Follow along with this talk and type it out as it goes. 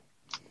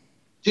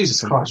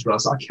Jesus Christ,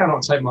 Russ! I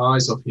cannot take my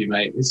eyes off you,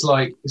 mate. It's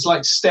like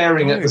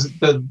staring at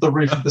the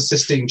roof of the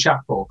Sistine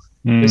Chapel.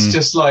 It's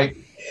just like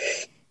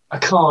I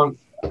can't.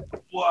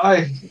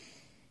 Why?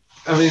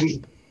 I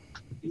mean,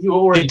 you're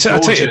already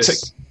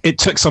gorgeous. It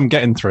took some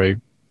getting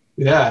through.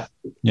 Yeah.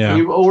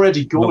 You were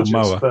already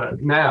gorgeous, but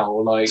now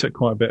like took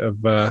quite a bit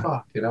of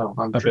bit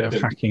of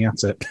hacking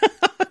at it.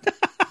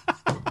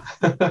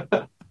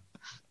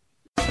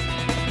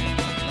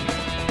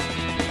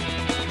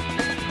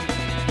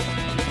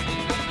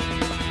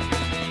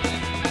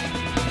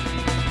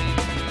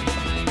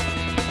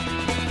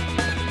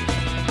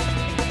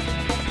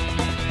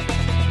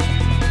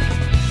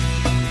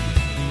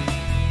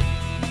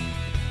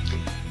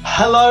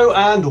 Hello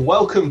and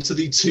welcome to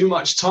the Too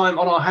Much Time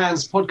on Our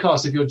Hands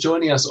podcast. If you're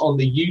joining us on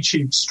the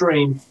YouTube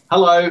stream,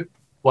 hello,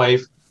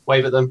 wave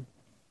at them,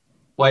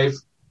 wave.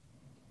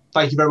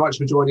 Thank you very much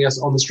for joining us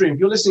on the stream. If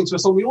you're listening to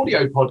us on the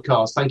audio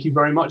podcast, thank you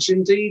very much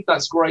indeed.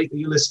 That's great that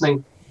you're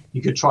listening.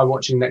 You could try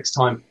watching next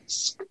time.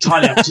 It's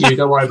entirely up to you.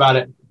 Don't worry about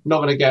it.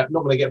 Not gonna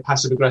get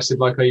passive aggressive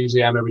like I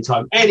usually am every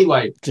time.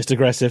 Anyway, just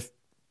aggressive.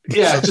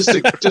 Yeah,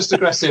 just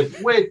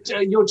aggressive.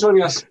 You're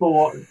joining us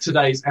for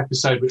today's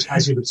episode, which,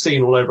 as you have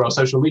seen all over our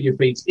social media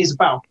feeds, is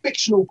about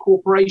fictional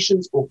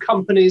corporations or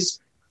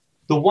companies,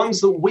 the ones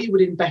that we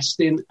would invest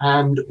in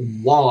and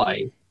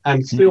why.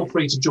 And feel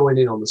free to join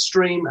in on the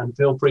stream and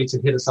feel free to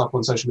hit us up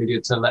on social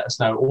media to let us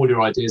know all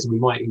your ideas, and we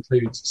might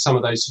include some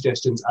of those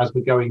suggestions as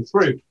we're going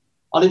through.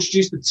 I'll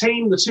introduce the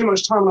team, the Too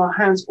Much Time on Our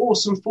Hands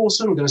awesome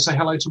foursome. I'm going to say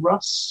hello to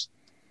Russ.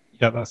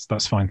 Yeah,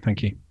 that's fine.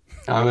 Thank you.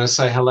 I'm going to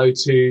say hello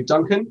to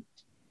Duncan.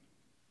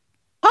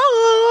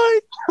 Hi!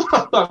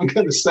 I'm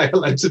going to say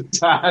hello to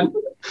Dan.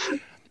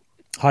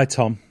 Hi,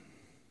 Tom.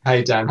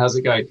 Hey, Dan. How's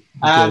it going?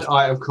 And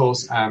I, of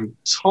course, am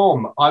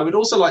Tom. I would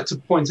also like to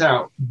point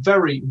out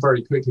very,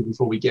 very quickly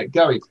before we get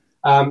going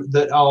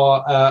that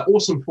our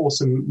awesome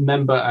foursome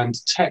member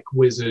and tech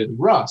wizard,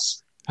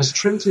 Russ, has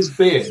trimmed his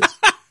beard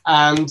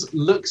and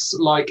looks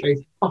like a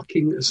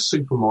fucking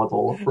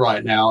supermodel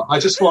right now. I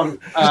just want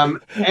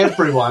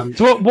everyone...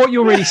 So what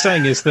you're really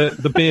saying is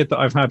that the beard that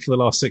I've had for the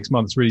last 6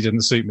 months really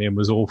didn't suit me and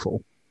was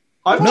awful.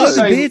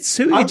 The beard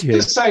suited you. I'm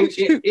just saying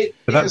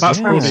that's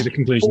probably the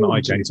conclusion that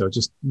I came to. I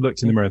just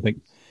looked in the mirror and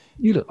think,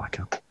 you look like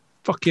a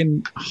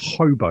fucking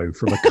hobo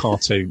from a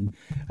cartoon.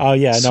 Oh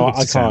yeah, no,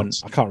 I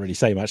can't really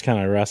say much, can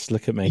I, Russ?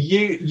 Look at me.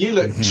 You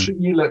look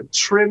you look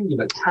trim, you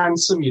look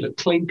handsome, you look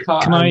clean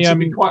cut. Can I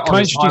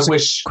introduce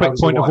a quick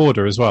point of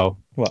order as well?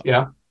 What?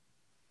 Yeah.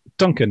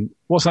 Duncan,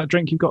 what's that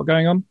drink you've got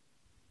going on?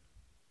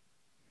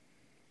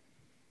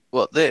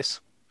 What,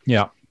 this?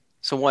 Yeah.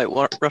 It's a White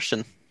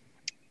Russian.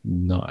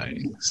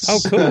 Nice. Oh,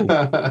 cool.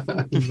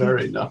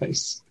 Very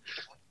nice.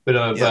 Bit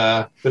of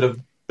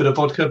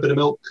vodka, bit of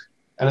milk.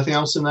 Anything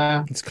else in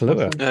there? It's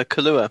Kahlua.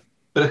 Kahlua.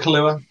 Bit of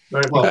Kahlua.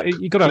 Very well.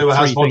 You've got to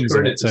have 3 things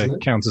in it to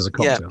count as a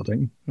cocktail,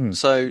 don't you?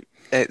 So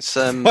it's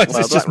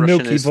it's just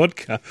milky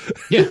vodka.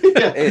 Yeah.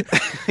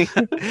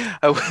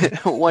 A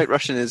White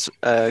Russian is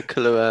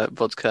Kahlua,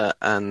 vodka,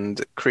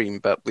 and cream,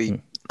 but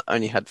we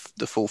only had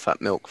the full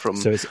fat milk from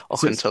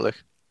Auchentolach.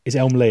 It's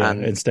Elm Lea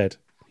instead.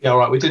 Yeah, all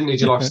right. We didn't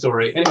need your life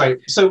story. Anyway,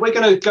 so we're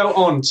going to go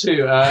on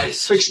to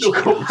fictional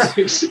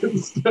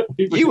corporations.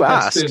 You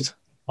asked.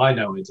 I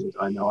know I did.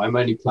 I know. I'm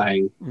only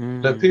playing.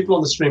 But people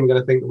on the stream are going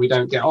to think that we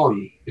don't get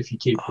on if you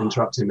keep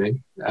interrupting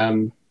me.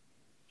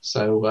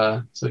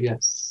 So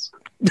yes.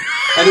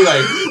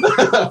 Anyway,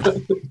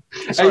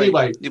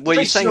 were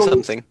you saying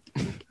something?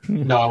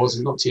 No, I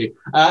wasn't. Not to you.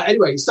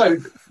 Anyway, so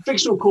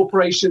fictional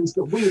corporations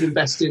that we would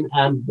invest in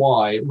and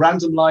why.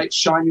 Random light,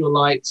 shine your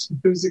light.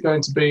 Who's it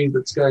going to be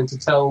that's going to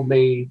tell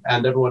me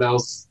and everyone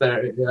else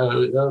there?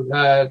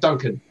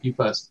 Duncan, you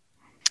first.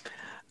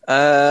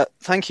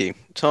 Thank you,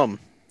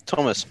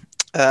 Thomas.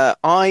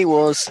 I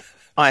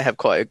have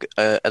quite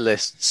a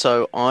list,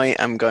 so I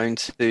am going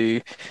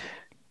to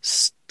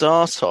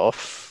start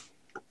off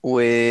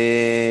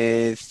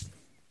with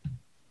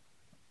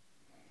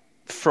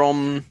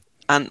from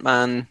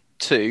Ant-Man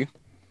 2.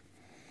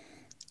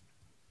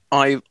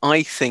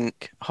 I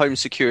think home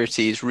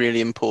security is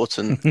really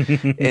important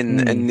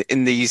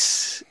in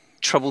these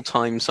troubled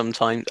times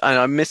sometimes. And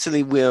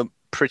admittedly, we're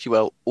pretty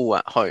well all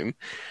at home.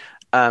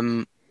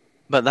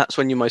 But that's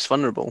when you're most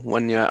vulnerable,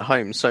 when you're at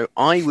home. So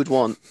I would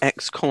want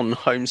ex-con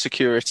home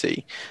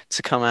security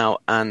to come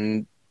out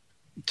and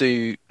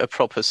do a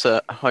proper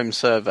home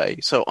survey.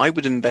 So I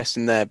would invest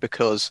in there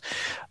because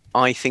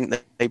I think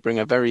that they bring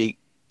a very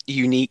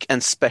unique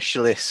and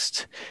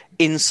specialist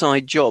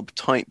inside job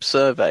type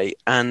survey,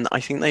 and I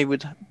think they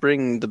would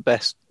bring the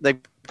best.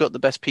 They've got the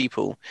best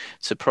people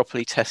to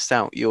properly test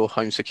out your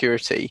home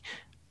security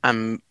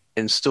and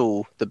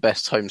install the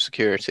best home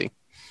security.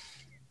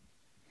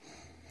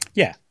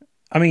 Yeah,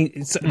 I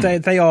mean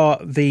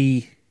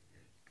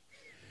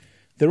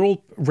they're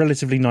all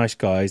relatively nice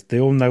guys. They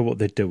all know what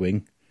they're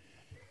doing.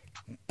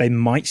 They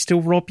might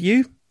still rob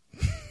you.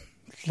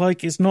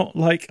 Like, it's not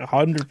like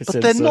 100%. But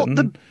they're not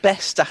the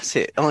best at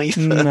it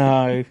either.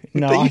 No.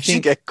 They usually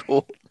get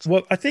caught.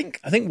 Well, I think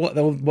what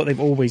they've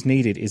always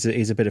needed is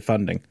a bit of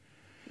funding.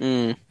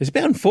 It's a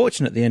bit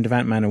unfortunate at the end of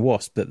Ant-Man and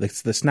Wasp that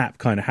the snap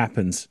kind of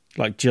happens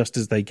like just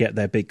as they get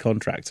their big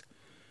contract.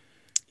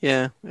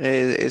 Yeah,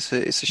 it's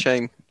a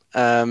shame.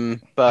 But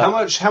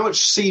how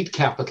much seed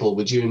capital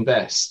would you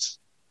invest,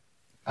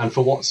 and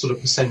for what sort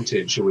of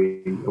percentage are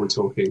we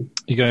talking?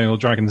 You're going all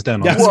Dragon's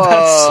Den. Yeah.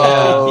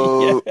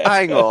 whoa, Yeah.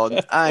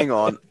 hang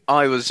on.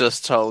 I was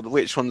just told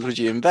which ones would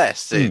you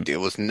invest. It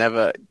was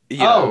never.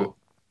 I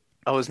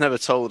was never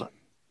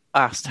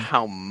asked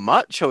how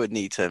much I would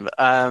need to. It's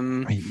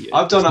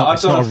not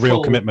a real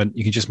full commitment.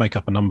 You can just make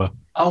up a number.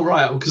 Oh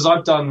right, because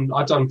I've done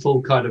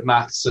full kind of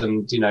maths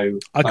and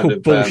I call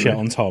bullshit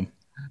on Tom.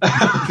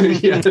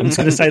 Yeah. I'm just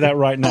going to say that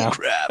right now.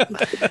 Crap.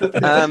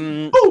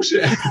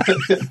 Bullshit.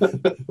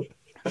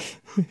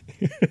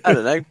 I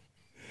don't know.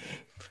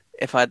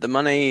 If I had the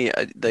money,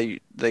 they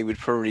would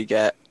probably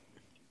get.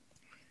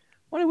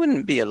 Well, it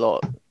wouldn't be a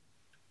lot.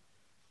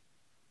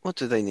 What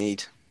do they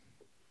need?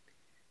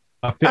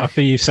 I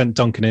feel you've sent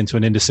Duncan into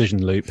an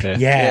indecision loop here.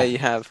 Yeah, you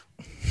have.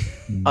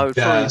 I would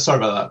probably Sorry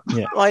about that.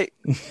 Yeah. like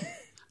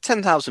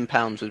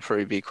 £10,000 would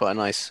probably be quite a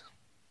nice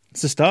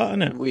It's a start,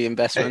 isn't it?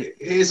 reinvestment. It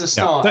is a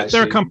start.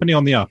 They're a company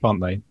on the up,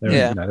 aren't they?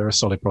 Yeah. They're a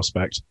solid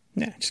prospect.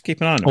 Yeah, just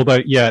keep an eye on it. Although,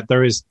 yeah,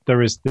 there is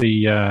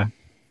the.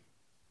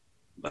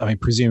 I mean,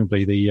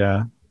 presumably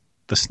the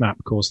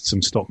snap caused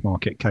some stock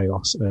market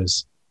chaos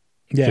as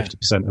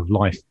 50% of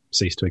life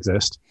ceased to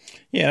exist.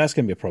 Yeah, that's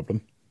going to be a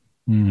problem.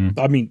 Mm.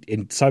 I mean,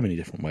 in so many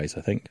different ways,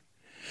 I think.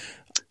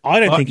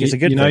 I don't think it's a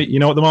good thing. You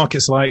know what the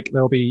market's like?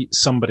 There'll be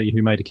somebody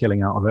who made a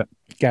killing out of it.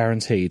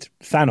 Guaranteed.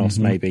 Thanos,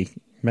 maybe.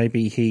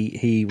 Maybe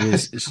he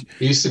was...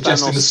 Are you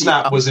suggesting the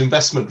snap was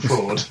investment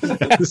fraud?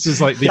 This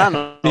is like the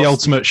Thanos,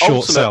 ultimate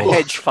short sell.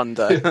 hedge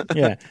funder.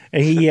 Yeah.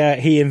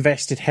 He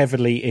invested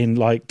heavily in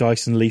like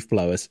Dyson leaf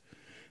blowers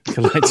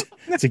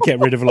to get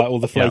rid of like all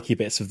the flaky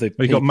bits of the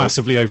We people. got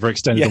massively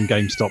overextended on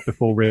GameStop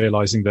before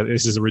realising that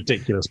this is a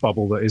ridiculous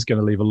bubble that is going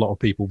to leave a lot of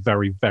people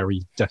very,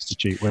 very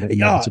destitute when it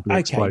inevitably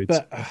explodes.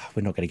 But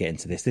we're not going to get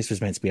into this. This was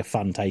meant to be a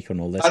fun take on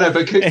all this. I know,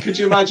 but could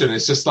you imagine?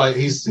 It's just like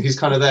he's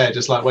kind of there,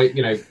 just like wait,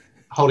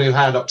 holding a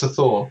hand up to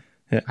Thor.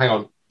 Yeah.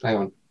 Hang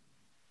on.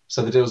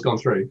 So the deal's gone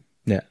through.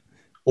 Yeah.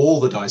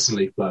 All the Dyson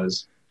leaf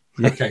blowers.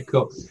 Yeah. Okay,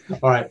 cool.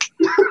 All right.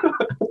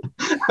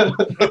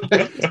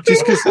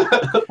 Just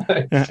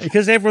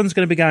because everyone's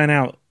going to be going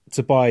out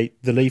to buy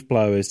the leaf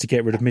blowers to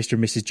get rid of Mr.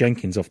 and Mrs.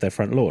 Jenkins off their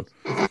front lawn.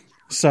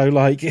 So,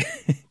 like,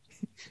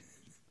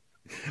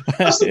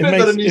 That's the bit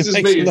that amuses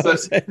me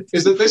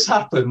is that this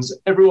happens,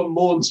 everyone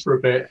mourns for a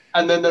bit,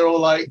 and then they're all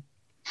like,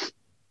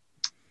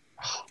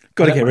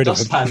 got to get rid of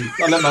them.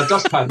 I let my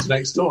dustpans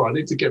next door. I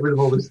need to get rid of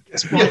all this.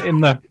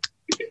 In the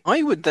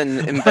I would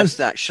then invest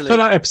actually. for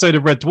that episode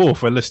of Red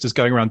Dwarf where Lister's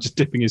going around just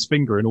dipping his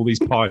finger in all these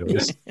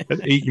piles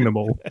and eating them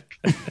all.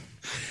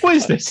 What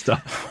is this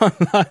stuff?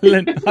 I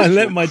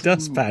lent my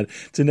dustpan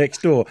to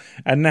next door,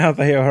 and now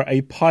they are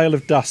a pile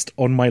of dust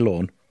on my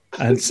lawn.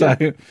 And so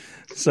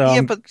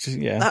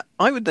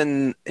I would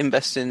then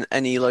invest in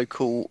any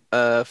local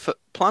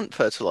plant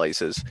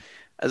fertilizers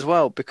as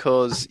well,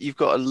 because you've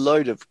got a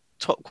load of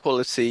top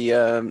quality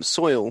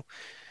soil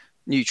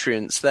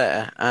nutrients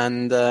there,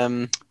 and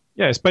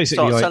Yeah, it's basically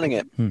start like selling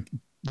it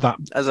that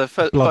as a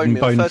blood and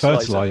bone fertilizer.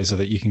 fertilizer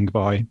that you can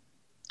buy.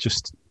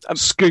 Just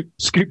scoop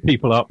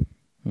people up.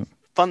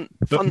 Fun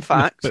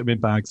fact. Put them in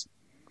bags.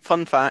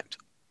 Fun fact: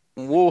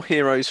 war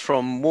heroes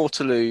from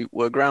Waterloo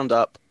were ground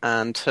up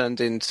and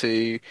turned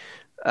into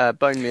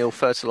bone meal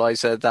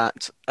fertilizer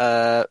that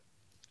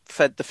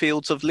fed the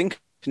fields of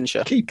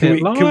Lincolnshire. Keep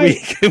it light.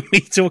 Can we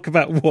talk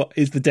about what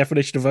is the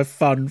definition of a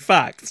fun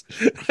fact?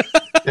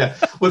 Yeah,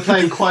 we're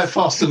playing quite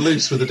fast and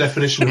loose with the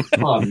definition of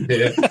fun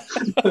here.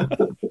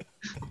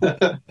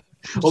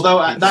 Although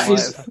that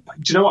is, do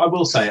you know what I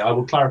will say? I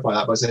will clarify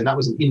that by saying that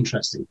was an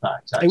interesting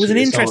fact. Actually. It was an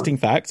interesting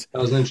fact.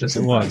 That was an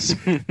interesting. It was.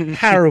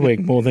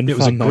 Harrowing more than It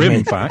was a fun.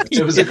 grim fact.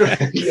 It was a great.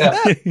 Yeah.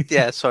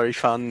 Yeah, sorry,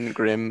 fun,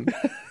 grim.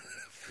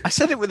 I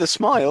said it with a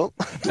smile.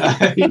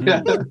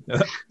 Yeah.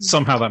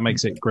 Somehow that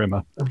makes it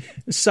grimmer.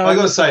 So I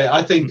got to say,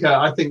 I think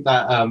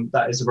that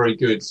that is a very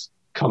good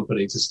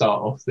company to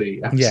start off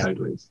the episode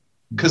with,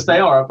 because they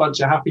are a bunch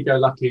of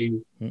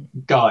happy-go-lucky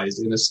guys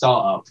in a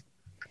startup.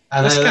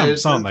 And They're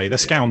scamps, aren't they? They're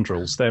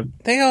scoundrels. they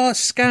are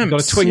scamps. They've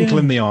got a twinkle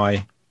in the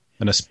eye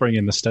and a spring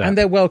in the step. And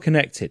they're well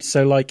connected.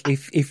 So, like,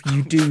 if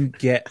you do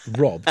get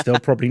robbed, they'll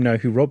probably know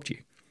who robbed you.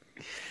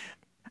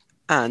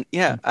 And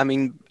yeah, I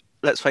mean,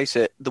 let's face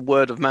it, the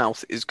word of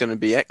mouth is going to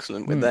be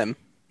excellent with them.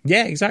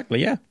 Yeah,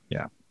 exactly. Yeah.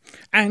 Yeah.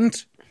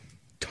 And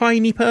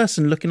tiny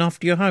person looking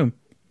after your home.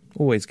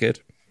 Always good.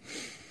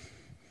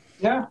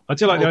 Yeah. I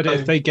do like the idea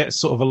if they get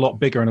sort of a lot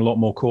bigger and a lot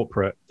more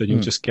corporate, then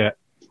you'll just get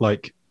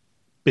like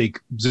big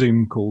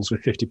Zoom calls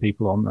with 50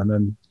 people on, and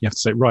then you have to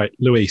say, right,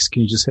 Luis,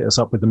 can you just hit us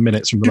up with the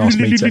minutes from the last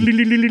meeting?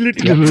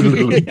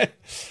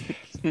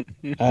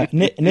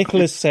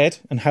 Nicholas said,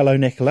 and hello,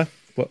 Nicola.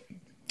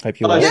 Hope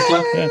you're Hello,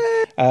 well.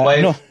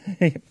 Nicola.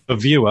 Wave. A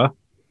viewer.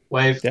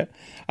 Wave. Yeah.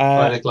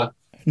 Bye, Nicola.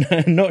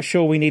 Not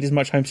sure we need as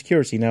much home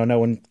security now. No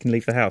one can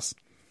leave the house.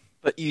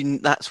 But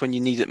that's when you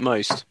need it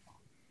most.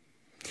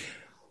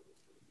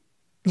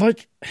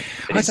 Like,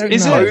 I don't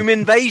is know. Home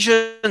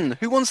invasion.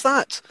 Who wants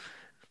that?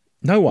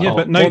 No one. Yeah,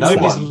 but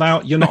nobody's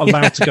allowed. You're not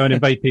allowed to go and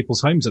invade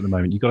people's homes at the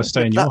moment. You've got to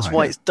stay in your home. That's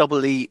why it's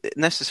doubly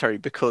necessary,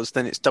 because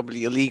then it's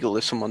doubly illegal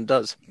if someone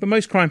does. But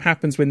most crime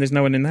happens when there's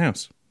no one in the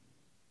house.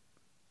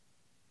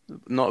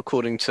 Not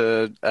according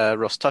to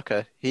Ross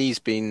Tucker. He's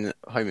been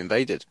home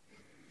invaded.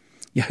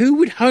 Yeah, who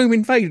would home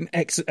invade an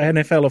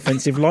ex-NFL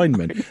offensive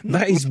lineman?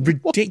 That is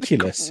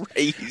ridiculous.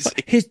 Crazy.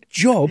 His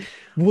job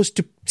was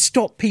to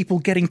stop people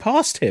getting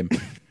past him.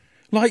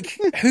 Like,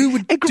 who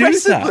would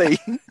Aggressively.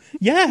 do that?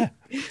 Yeah.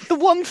 The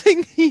one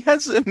thing he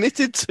has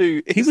admitted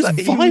to is He was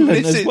that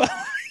violent as well.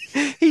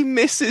 He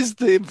misses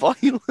the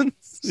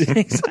violence.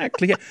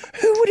 Exactly. Yeah.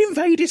 Who would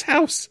invade his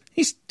house?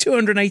 He's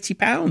 280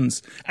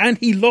 pounds and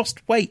he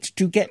lost weight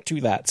to get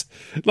to that.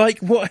 Like,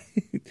 what?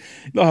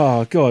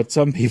 Oh, God,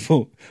 some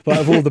people, like,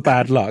 of all the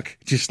bad luck,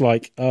 just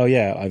like, oh,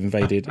 yeah, I've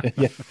invaded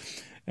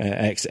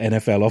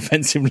ex-NFL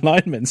offensive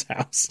lineman's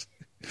house.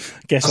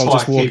 Guess I'll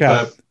just walk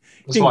out.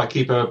 That's why I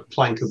keep a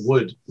plank of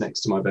wood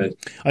next to my bed.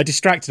 I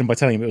distracted him by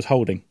telling him it was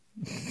holding.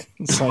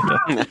 It's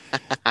like,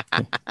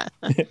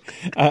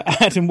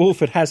 Adam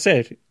Wolford has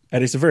said,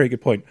 and it's a very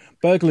good point,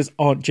 burglars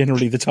aren't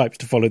generally the types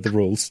to follow the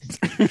rules.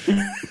 It's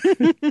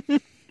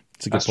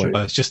a good point.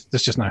 There's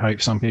just no hope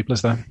for some people,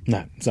 is there?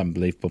 No, it's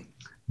unbelievable.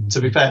 To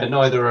be fair,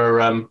 neither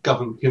are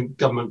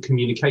government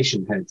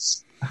communication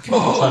heads.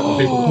 Satire!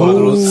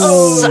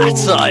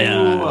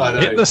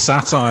 Hit the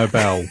satire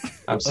bell.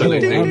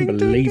 Absolutely.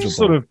 Unbelievable.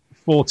 Sort of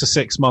 4 to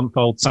 6 month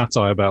old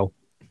satire bell.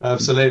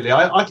 Absolutely.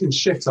 I can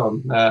shit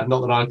on, not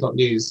that I've got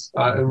news.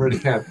 I really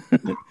can.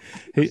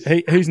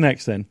 Who's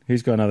next then?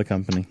 Who's got another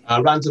company?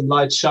 Random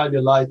lights, shine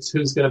your lights.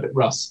 Who's going to bit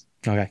Russ?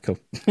 Okay, cool.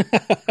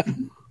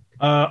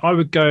 I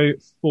would go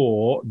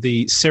for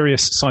the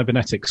Sirius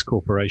Cybernetics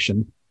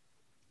Corporation.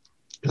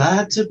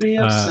 Glad to be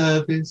of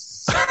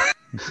service.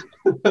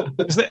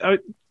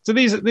 So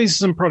these are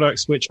some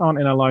products which aren't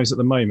in our lives at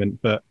the moment,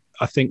 but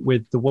I think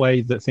with the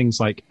way that things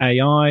like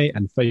AI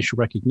and facial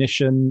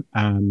recognition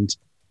and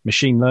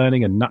machine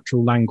learning and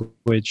natural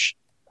language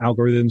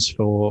algorithms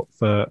for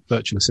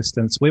virtual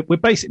assistants, we're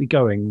basically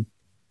going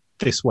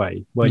this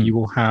way, where you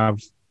will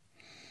have,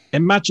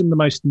 imagine the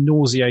most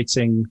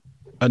nauseating,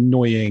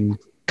 annoying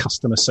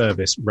customer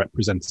service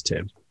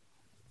representative,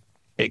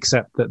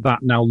 except that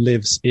now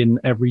lives in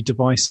every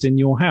device in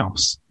your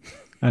house,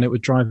 and it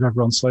would drive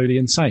everyone slowly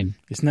insane.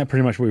 Isn't that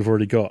pretty much what we've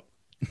already got?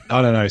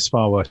 I don't know. It's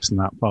far worse than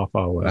that.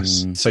 Far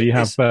worse. So you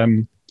have,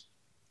 some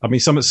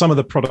of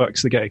the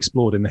products that get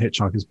explored in the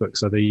Hitchhiker's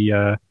books are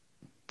the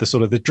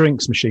sort of the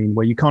drinks machine,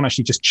 where you can't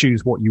actually just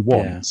choose what you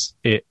want.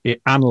 Yeah.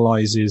 It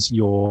analyzes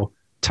your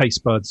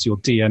taste buds, your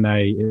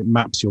DNA, it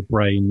maps your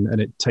brain, and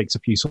it takes a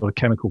few sort of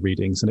chemical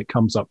readings, and it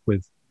comes up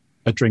with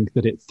a drink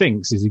that it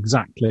thinks is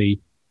exactly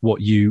what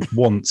you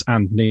want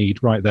and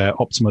need right there,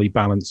 optimally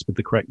balanced with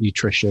the correct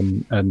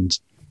nutrition and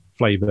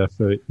flavor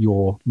for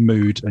your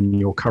mood and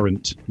your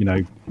current,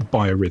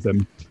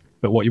 biorhythm.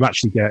 But what you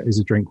actually get is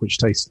a drink which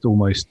tastes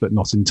almost, but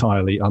not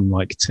entirely,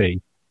 unlike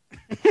tea.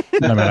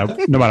 No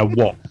matter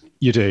what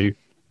you do,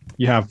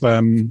 you have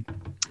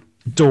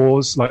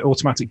doors, like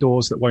automatic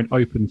doors, that won't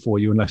open for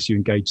you unless you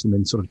engage them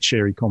in sort of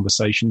cheery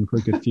conversation for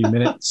a good few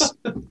minutes.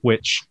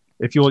 Which,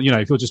 if you're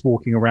just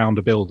walking around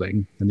a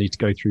building and need to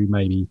go through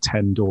maybe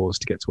 10 doors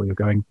to get to where you're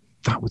going,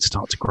 that would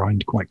start to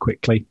grind quite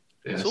quickly.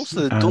 It's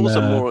also the doors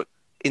are more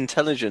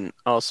intelligent,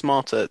 are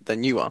smarter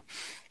than you are.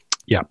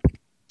 Yeah.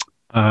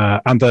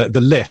 And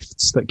the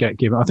lifts that get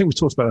given, I think we've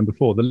talked about them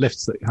before, the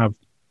lifts that have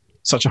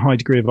such a high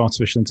degree of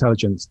artificial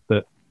intelligence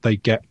that they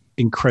get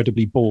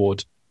incredibly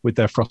bored with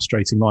their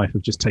frustrating life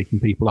of just taking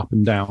people up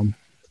and down.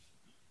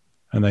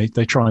 And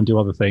they try and do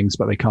other things,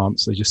 but they can't.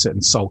 So they just sit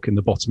and sulk in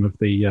the bottom of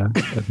the at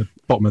the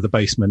bottom of the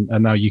basement.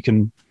 And now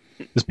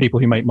there's people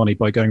who make money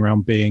by going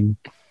around being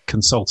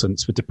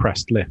consultants for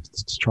depressed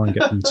lifts to try and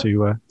get them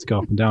to go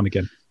up and down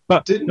again.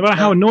 But no matter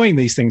how annoying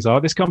these things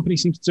are, this company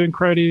seems to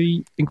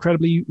do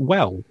incredibly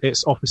well.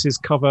 Its offices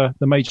cover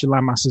the major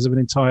landmasses of an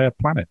entire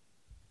planet.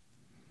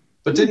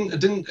 But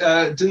didn't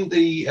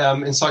the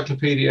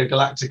Encyclopedia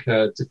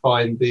Galactica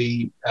define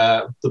the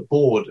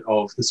board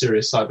of the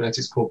Sirius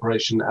Cybernetics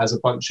Corporation as a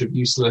bunch of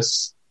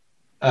useless?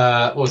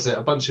 A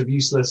bunch of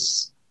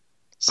useless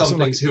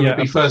somethings who would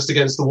be first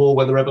against the wall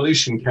when the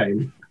revolution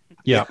came?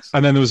 Yeah,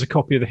 and then there was a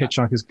copy of the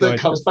Hitchhiker's Guide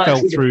that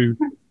fell through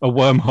a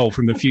wormhole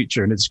from the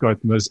future, and it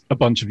described them as a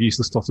bunch of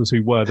useless totters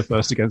who were the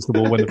first against the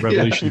wall when the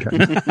revolution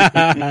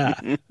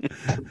came.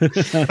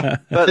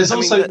 But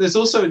there's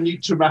also a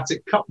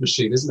Nutramatic cup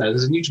machine, isn't there?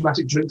 There's a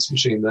Nutramatic drinks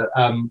machine that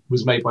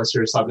was made by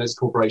Sirius Cybernetics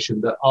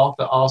Corporation that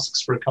Arthur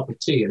asks for a cup of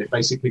tea, and it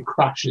basically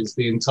crashes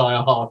the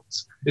entire heart.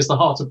 It's the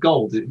heart of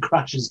gold. It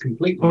crashes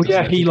completely. Oh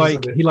yeah, he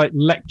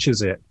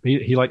lectures it.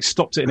 He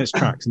stops it in its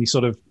tracks, and he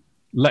sort of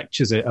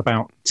lectures it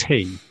about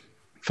tea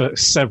for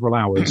several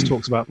hours.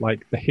 Talks about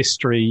the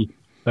history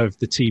of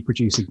the tea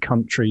producing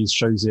countries,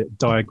 shows it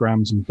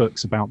diagrams and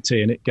books about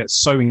tea, and it gets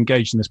so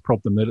engaged in this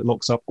problem that it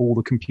locks up all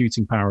the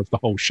computing power of the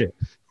whole ship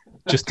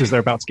just as they're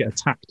about to get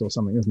attacked or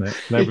something, isn't it?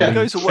 It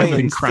goes away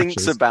and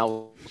thinks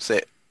about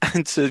it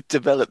and to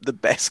develop the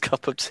best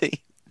cup of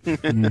tea.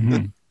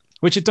 Mm-hmm.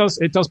 Which it does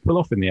pull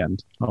off in the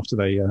end after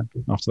they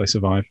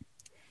survive.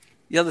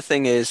 The other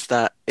thing is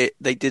that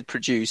they did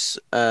produce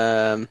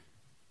Marvin,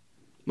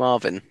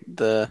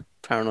 the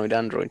paranoid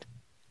android.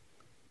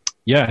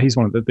 Yeah, he's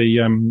one of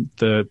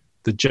the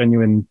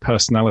genuine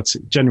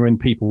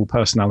people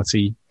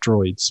personality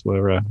droids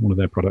were one of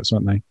their products,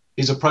 weren't they?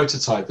 He's a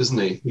prototype, isn't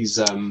he? He's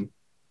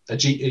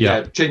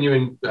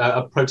genuine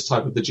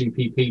prototype of the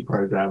GPP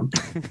program.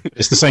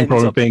 It's the same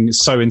problem of being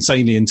so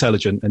insanely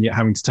intelligent and yet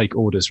having to take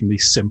orders from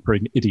these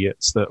simpering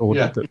idiots that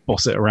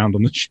boss it around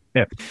on the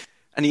ship.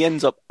 And he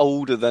ends up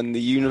older than the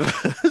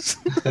universe.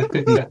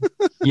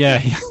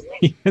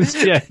 He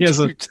has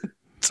a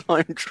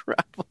time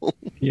travel.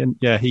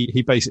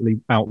 He basically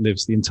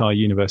outlives the entire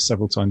universe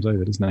several times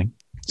over, doesn't he?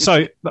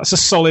 So that's a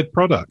solid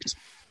product.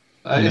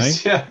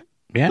 Yeah.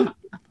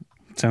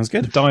 Sounds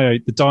good.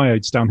 The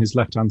diodes down his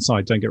left-hand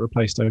side don't get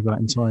replaced over that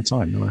entire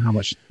time, no matter how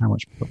much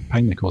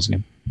pain they're causing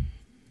him.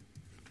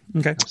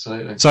 Okay.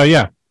 Absolutely.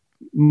 So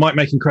might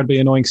make incredibly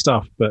annoying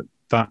stuff, but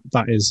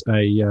that is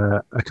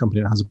a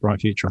company that has a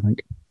bright future, I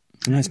think.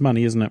 Nice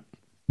money, isn't it?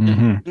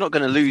 Mm-hmm. You're not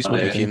going to lose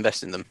money if you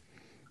invest in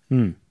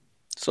them.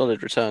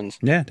 Solid returns.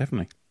 Yeah,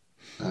 definitely.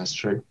 That's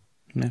true.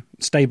 Yeah,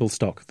 stable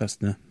stock. That's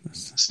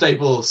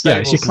stable. Yeah,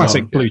 it's your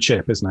classic stock, blue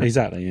chip, isn't it?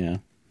 Exactly. Yeah,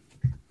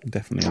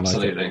 definitely.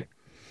 Absolutely. I like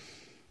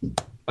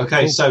it.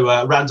 Okay,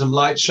 so random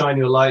light, shine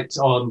your light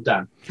on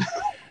Dan.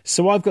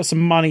 So I've got some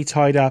money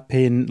tied up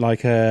in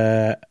like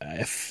a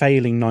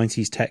failing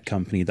 90s tech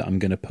company that I'm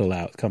going to pull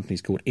out. The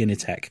company's called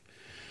Initech.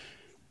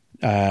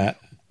 And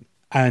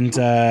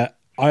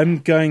I'm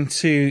going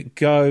to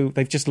go...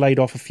 They've just laid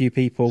off a few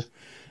people,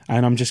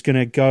 and I'm just going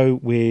to go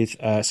with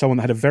someone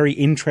that had a very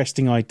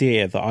interesting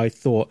idea that I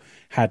thought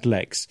had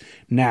legs.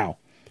 Now,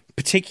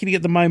 particularly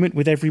at the moment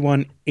with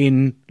everyone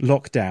in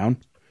lockdown,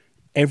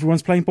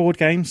 everyone's playing board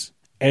games.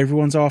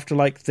 Everyone's after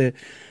like the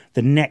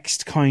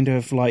next kind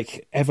of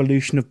like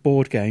evolution of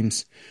board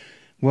games.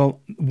 Well,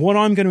 what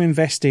I'm going to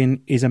invest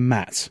in is a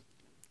mat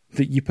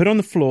that you put on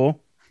the floor.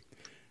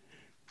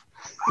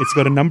 It's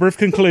got a number of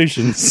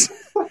conclusions,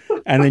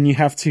 and then you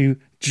have to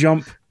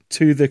jump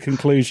to the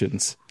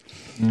conclusions.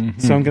 Mm-hmm.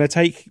 So I'm going to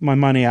take my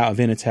money out of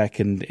Initech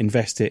and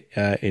invest it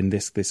in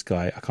this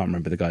guy. I can't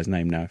remember the guy's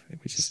name now.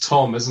 Which is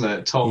Tom, isn't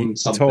it? Tom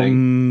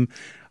something. Tom.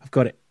 I've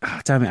got it.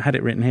 Oh, damn it! I had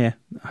it written here.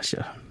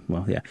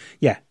 Well,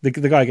 yeah. The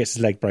guy gets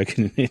his legs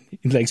broken in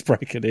It's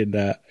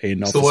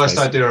the worst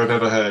idea I've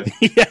ever heard.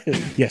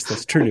 Yes,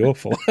 that's truly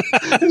awful.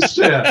 It's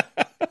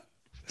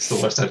the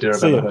worst idea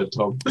I've ever heard,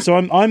 Tom. So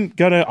I'm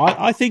gonna.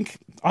 I think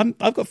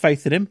I've got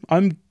faith in him.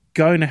 I'm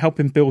going to help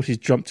him build his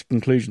jump to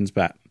conclusions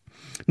back.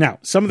 Now,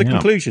 some of the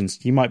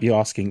conclusions you might be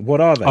asking,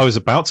 what are they? I was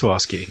about to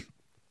ask you.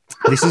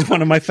 This is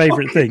one of my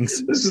favourite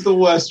things. This is the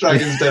worst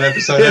Dragon's Den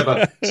episode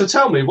ever. So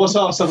tell me, what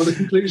are some of the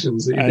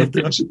conclusions that you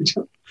think I should be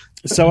jumping?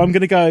 So I'm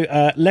going to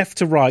go left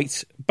to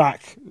right,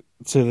 back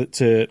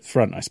to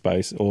front, I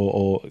suppose,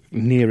 or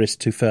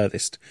nearest to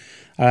furthest.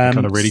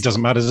 Kind of really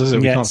doesn't matter, does it?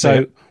 We can't so say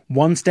it.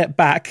 One step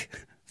back,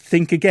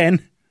 think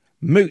again,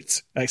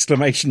 moot, !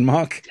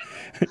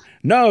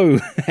 No, !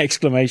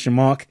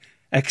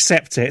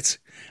 Accept it.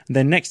 And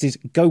then next is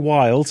go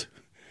wild,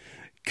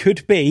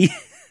 could be,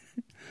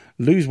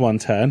 lose one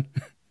turn,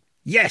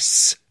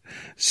 yes,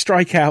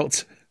 strike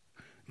out,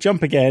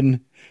 jump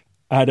again,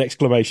 add !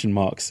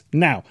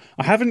 Now,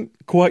 I haven't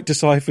quite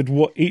deciphered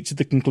what each of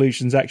the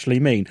conclusions actually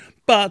mean,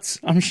 but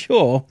I'm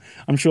sure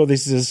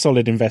this is a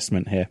solid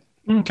investment here.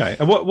 Okay.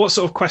 And what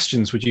sort of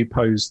questions would you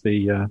pose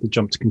the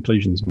jump to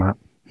conclusions, Matt?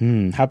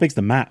 How big's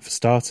the map, for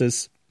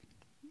starters?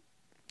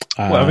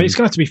 Well, I mean, it's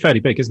going to have to be fairly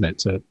big, isn't it,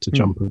 to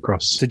jump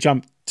across? To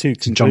jump to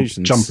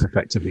conclusions. Jump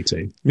effectively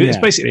to. It's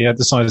basically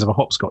the size of a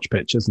hopscotch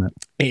pitch, isn't it?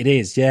 It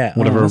is, yeah.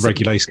 Whatever a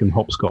regulation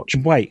hopscotch.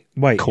 Wait.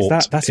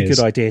 That's a good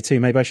idea too.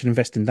 Maybe I should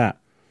invest in that.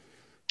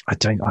 I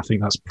think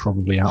that's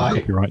probably out of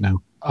copyright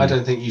now. I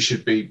don't think you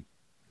should be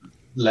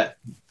let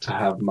to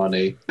have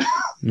money.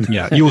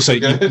 Yeah. You also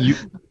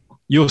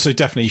you also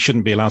definitely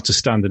shouldn't be allowed to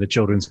stand in a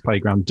children's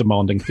playground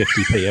demanding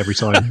 50p every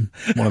time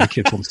one of the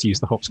kids wants to use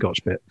the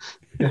hopscotch bit.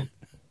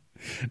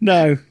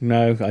 No,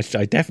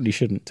 I definitely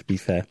shouldn't, to be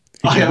fair.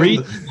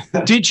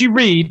 Did you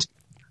read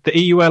the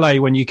EULA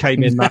when you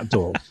came in that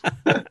door?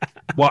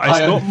 Well, it's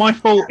not my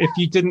fault if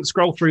you didn't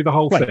scroll through the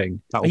whole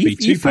thing. That will be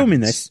 £2. You filming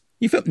this?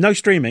 No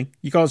streaming.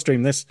 You can't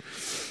stream this.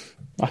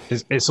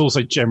 It's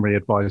also generally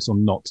advised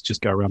on not to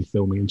just go around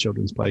filming in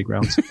children's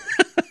playgrounds.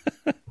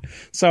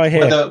 So I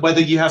hear.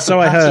 Whether you have. So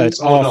I heard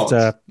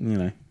after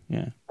not.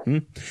 Yeah.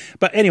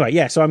 But anyway,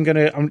 yeah. So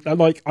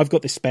I've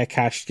got this spare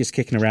cash just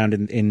kicking around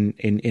in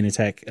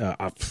Initech.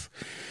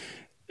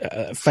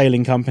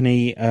 Failing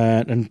company,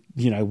 and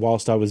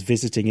whilst I was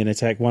visiting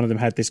Initech, one of them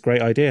had this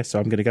great idea, so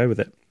I'm going to go with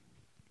it.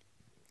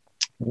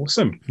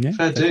 Awesome. Yeah,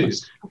 fair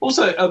dues.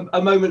 Also,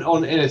 a moment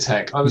on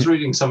Initech. I was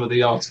reading some of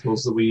the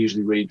articles that we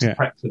usually read to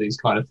prep for these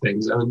kind of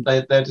things, and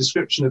their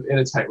description of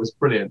Initech was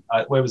brilliant.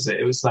 Where was it?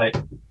 It was like,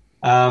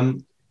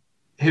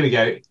 Here we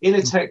go.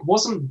 Initech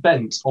wasn't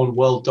bent on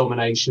world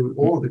domination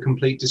or the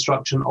complete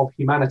destruction of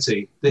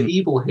humanity. The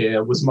evil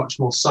here was much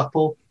more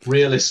subtle,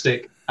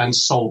 realistic, and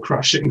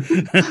soul-crushing.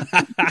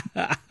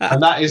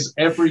 And that is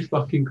every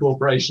fucking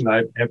corporation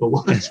I've ever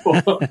worked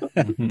for.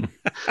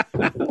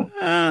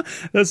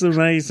 That's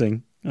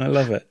amazing. I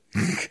love it.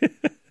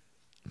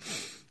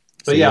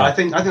 But yeah, I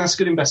think that's a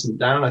good investment,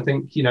 Darren. I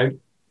think,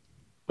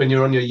 when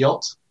you're on your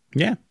yacht,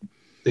 yeah,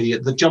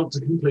 the jump to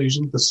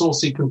conclusion, the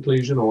saucy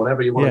conclusion, or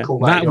whatever you want to call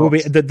that. That will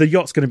be the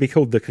yacht's going to be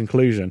called the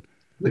conclusion.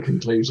 The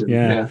conclusion,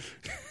 yeah.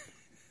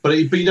 But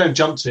you don't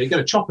jump to it. You get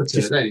a chopper to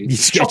it, don't you? You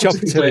just get a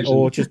chopper to it,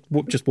 or just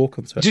walk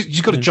onto it.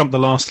 You've got to jump the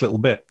last little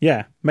bit.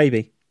 Yeah,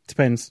 maybe.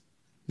 Depends.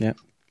 Yeah.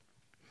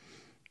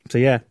 So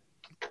yeah,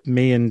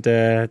 me and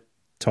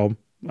Tom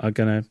are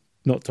gonna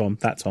not Tom,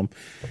 that Tom.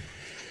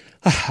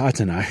 I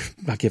don't know.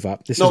 I give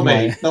up. This not is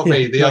me, not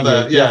me. The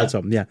other, the other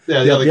Tom. Yeah,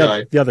 the other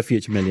guy, the other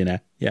future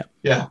millionaire. Yeah,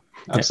 yeah,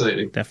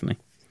 absolutely,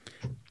 definitely.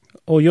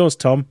 Or yours,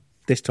 Tom.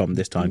 This time.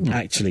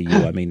 Actually, you.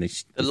 I mean,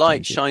 the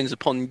light shines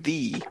upon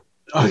thee.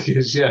 Oh,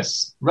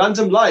 yes.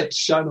 Random light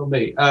shine on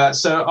me.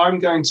 So I'm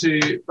going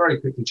to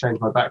very quickly change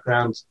my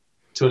background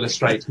to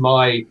illustrate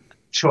my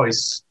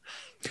choice.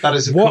 That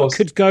is, of what course,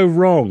 could go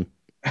wrong?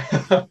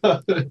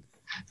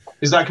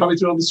 Is that coming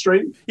through on the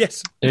stream?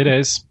 Yes, it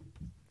is.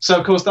 So,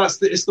 of course,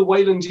 it's the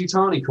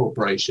Weyland-Yutani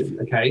Corporation.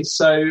 Okay,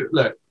 so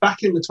look,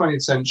 back in the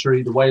 20th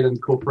century, the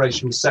Weyland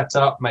Corporation was set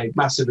up, made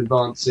massive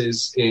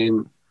advances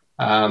in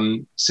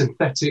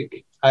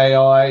synthetic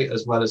AI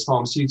as well as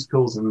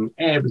pharmaceuticals and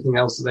everything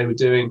else that they were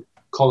doing,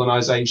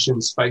 colonization,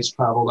 space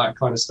travel, that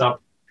kind of stuff.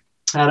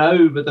 And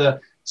over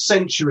the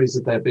centuries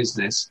of their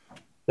business,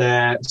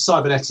 their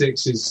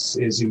cybernetics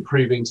is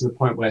improving to the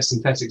point where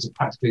synthetics are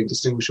practically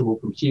indistinguishable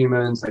from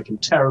humans. They can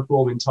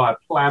terraform entire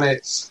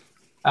planets.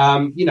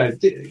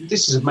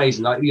 This is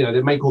amazing. Like,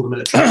 they make all the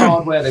military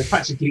hardware. They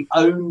practically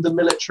own the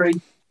military.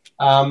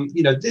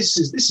 This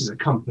is a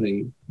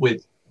company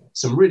with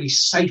some really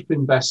safe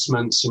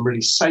investments, some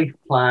really safe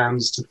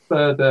plans to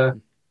further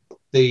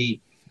the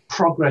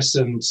progress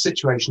and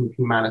situation of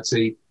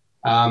humanity.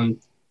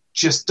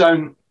 Just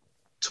don't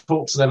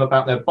talk to them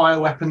about their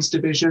bioweapons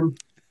division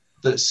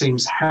that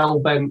seems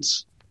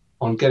hell-bent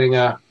on getting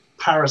a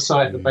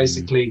parasite that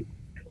basically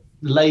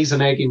lays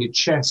an egg in your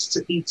chest,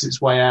 eats its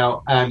way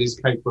out, and is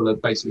capable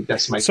of basically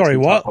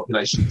decimating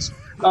populations.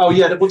 Oh,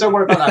 yeah, well, don't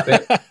worry about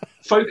that bit.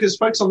 Focus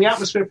on the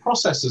atmosphere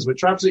processors,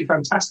 which are absolutely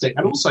fantastic,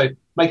 and also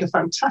make a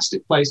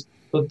fantastic place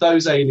for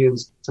those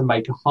aliens to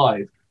make a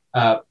hive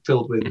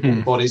filled with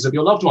the bodies of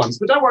your loved ones.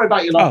 But don't worry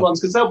about your loved ones,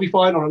 because they'll be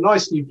fine on a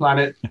nice new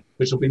planet,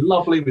 which will be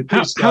lovely with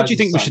blue skies. How do you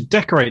think we should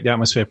decorate the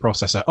atmosphere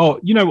processor?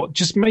 Oh, you know what?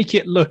 Just make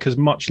it look as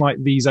much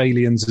like these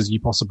aliens as you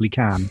possibly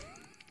can.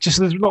 Just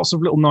there's lots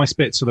of little nice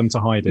bits for them to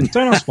hide in.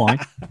 Don't ask why.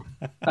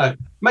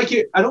 Make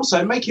it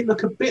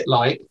look a bit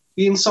like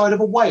the inside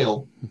of a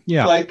whale.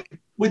 Yeah. Like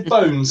with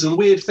bones and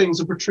weird things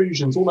and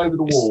protrusions all over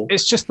the wall.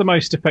 It's just the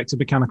most effective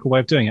mechanical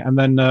way of doing it. And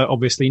then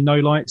obviously no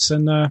lights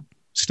and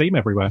steam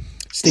everywhere.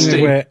 Steam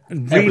everywhere.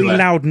 Really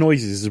loud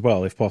noises as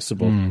well, if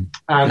possible. And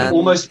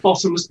almost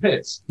bottomless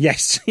pits.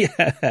 Yes,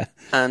 yeah.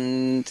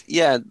 And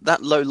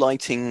that low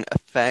lighting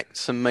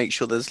effects, and make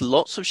sure there's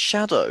lots of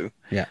shadow.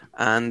 Yeah.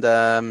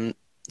 And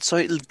so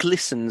it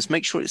glistens.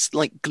 Make sure it's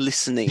like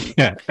glistening.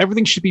 Yeah,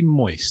 everything should be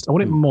moist. I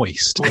want it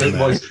moist. I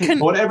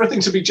want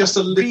everything to be just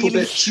a little really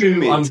bit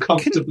too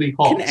uncomfortably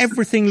hot. Can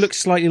everything look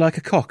slightly like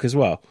a cock as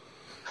well?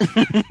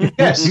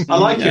 Yes, I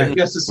like it.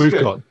 Yes, it's We've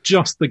good. got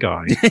just the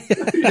guy.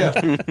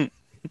 Yeah.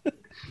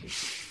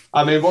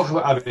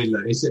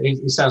 Look,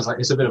 it sounds like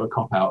it's a bit of a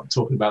cop-out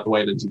talking about the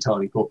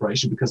Weyland-Yutani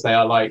Corporation, because they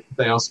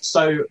are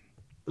so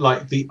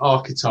like the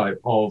archetype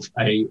of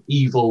a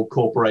evil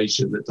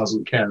corporation that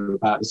doesn't care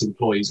about its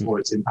employees or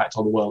its impact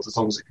on the world as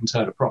long as it can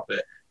turn a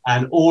profit.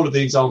 And all of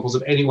the examples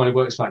of anyone who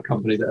works for that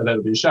company that have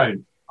ever been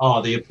shown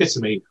are the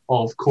epitome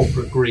of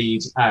corporate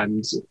greed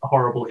and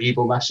horrible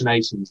evil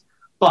machinations.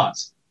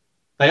 But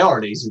they are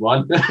an easy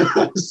one.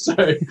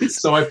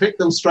 So I picked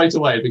them straight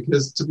away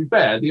because, to be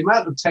fair, the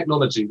amount of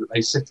technology that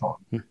they sit on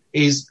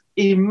is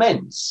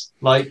immense.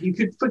 Like, you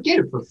could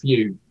forgive a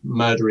few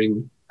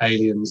murdering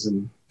aliens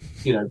and,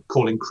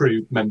 calling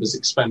crew members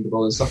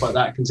expendable and stuff like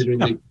that, considering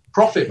the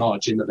profit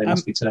margin that they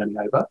must be turning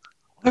over.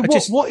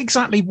 What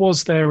exactly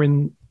was there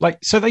in,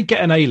 so they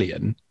get an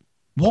alien.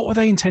 What were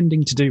they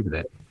intending to do with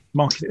it?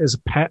 Market it as a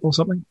pet or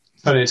something?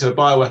 Turn it into a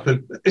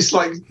bioweapon. It's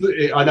like,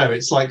 I know,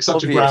 it's like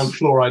such a ground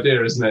floor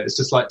idea, isn't it? It's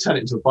just like, turn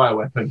it into a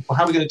bioweapon. Well,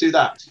 how are we going to do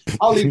that?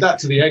 I'll leave that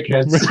to the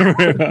eggheads. Like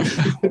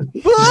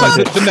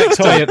the next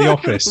day at the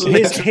office.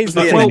 Here's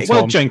the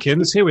well,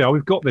 Jenkins, here we are.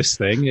 We've got this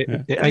thing.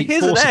 It ate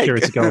 4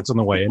 security guards on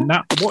the way in.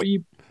 Now, what are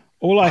you...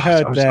 All I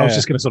heard I was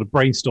just going to sort of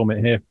brainstorm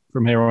it here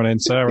from here on in,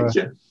 Sarah.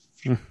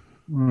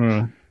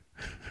 Maybe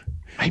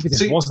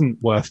this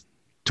wasn't worth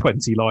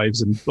 20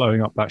 lives and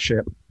blowing up that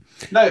ship.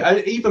 No, and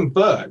even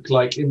Burke,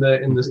 like in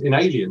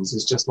Aliens,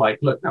 is just like,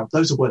 look, now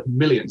those are worth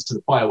millions to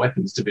the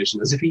bioweapons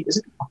division, as if he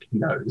fucking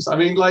knows. I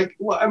mean, like,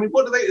 what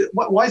are they?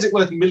 Why is it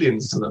worth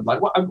millions to them? Like,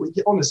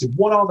 honestly,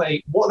 what are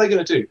they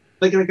going to do?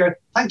 They're going to go,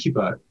 thank you,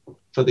 Burke.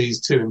 for these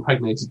two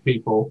impregnated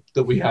people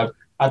that we have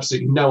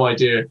absolutely no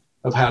idea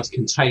of how to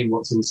contain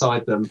what's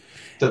inside them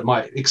that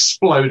might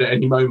explode at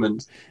any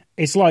moment.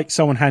 It's like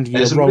someone handing you a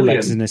There's a Rolex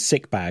million. in a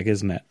sick bag,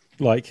 isn't it?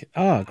 Like,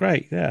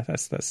 great, yeah,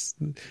 that's.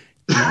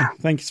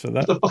 Thanks for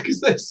that. What the fuck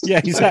is this? Yeah,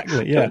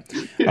 exactly. Yeah.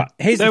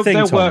 Here's the thing,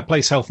 Their Tom.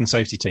 workplace health and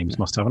safety teams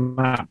must have an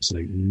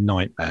absolute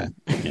nightmare.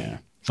 Yeah.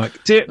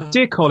 Like,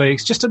 dear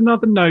colleagues, just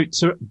another note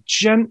to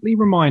gently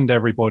remind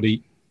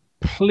everybody,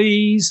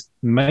 please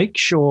make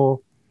sure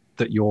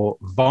that your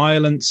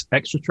violent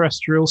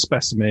extraterrestrial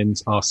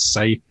specimens are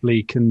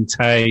safely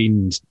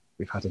contained.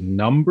 We've had a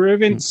number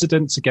of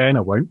incidents. Again,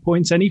 I won't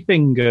point any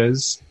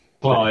fingers.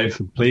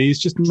 Clive. Please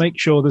just make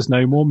sure there's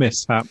no more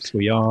mishaps.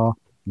 We are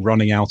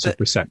running out of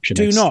receptionists.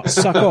 Do not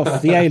suck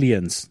off the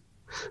aliens.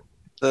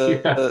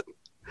 That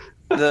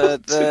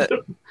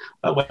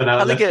went out How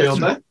of they left get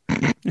field it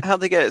there. How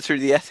they get it through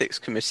the ethics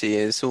committee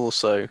is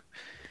also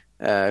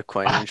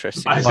quite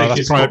interesting. I Oh, think that's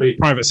it's probably...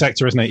 private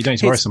sector, isn't it? You don't need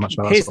to worry so much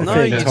about that. Here's Sort the of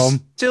thing, thing. they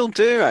Tom. still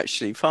do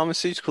actually.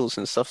 Pharmaceuticals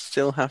and stuff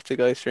still have to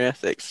go through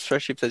ethics,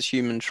 especially if there's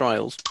human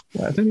trials.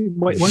 Yeah, I don't,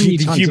 why The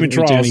you human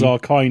trials are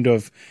kind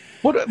of.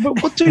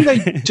 What do they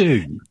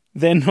do?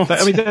 They're not.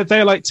 I mean,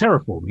 they're like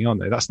terraforming, aren't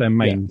they? That's their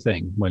main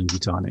thing when you're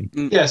tiny.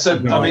 Yeah, so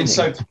No, I mean,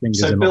 so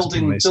fingers in lots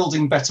of ways.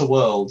 building better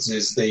worlds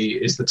is the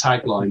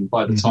tagline.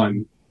 By the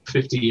time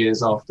 50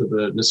 years after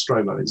the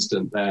Nostromo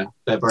incident, they're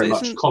very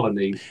much Isn't-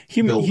 colony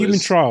human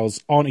builders.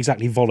 trials aren't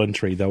exactly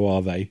voluntary, though,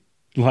 are they?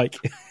 Like,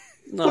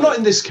 No, Well, not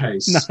in this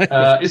case.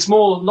 No. It's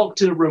more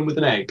locked in a room with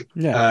an egg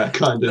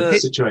kind of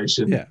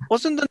situation. yeah.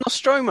 wasn't the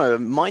Nostromo a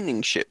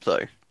mining ship though?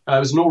 It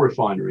was an oil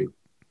refinery.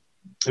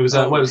 It was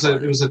Oh, it was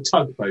a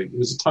tugboat. It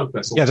was a tug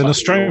vessel. Yeah, the tugging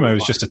Nostromo oil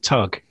was just a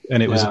tug,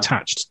 and it was Yeah.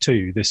 attached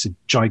to this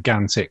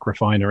gigantic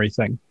refinery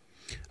thing.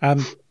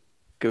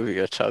 Give it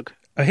a tug.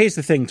 Here's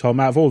the thing, Tom.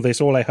 Out of all this,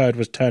 all I heard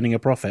was turning a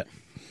profit.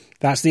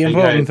 That's the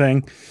important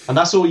thing. and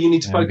that's all you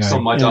need to There we focus go.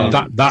 on, my Yeah.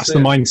 darling. That's the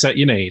it. mindset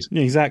you need.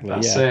 Yeah, exactly.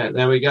 That's yeah. it.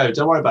 There we go.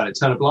 Don't worry about it.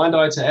 Turn a blind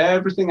eye to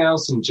everything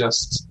else and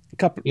just A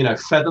couple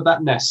feather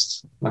that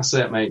nest. That's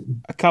it, mate.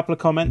 of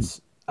comments.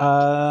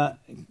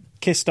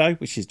 Kisto,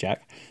 which is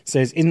Jack,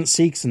 says, "Isn't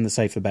Seegson the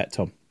safer bet,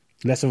 Tom?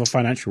 Less of a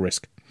financial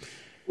risk."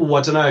 Oh,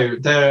 I don't know.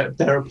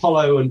 Their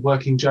Apollo and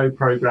Working Joe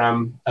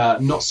program,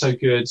 not so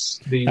good.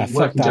 The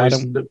fuck Working that, I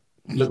Joes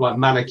look like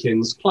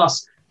mannequins.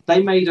 Plus,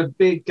 they made a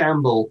big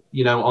gamble,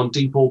 on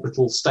deep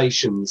orbital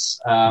stations.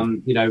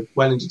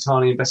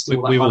 Weyland-Yutani invested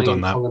all that We've all money done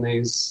in that.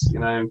 colonies.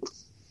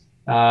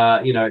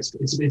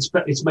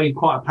 It's made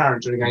quite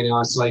apparent during Alien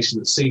Isolation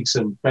that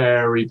Seegson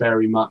very,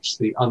 very much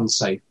the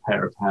unsafe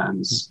pair of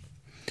hands.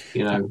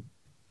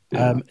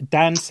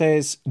 Dan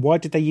says, "Why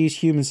did they use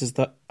humans as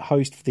the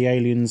host for the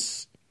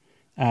aliens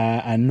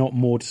and not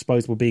more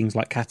disposable beings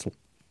like cattle?"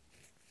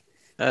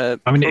 I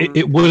mean,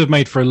 it would have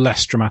made for a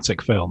less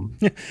dramatic film.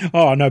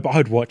 Oh no, but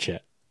I'd watch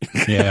it.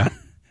 Yeah.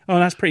 Oh,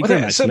 that's pretty Well,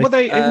 good.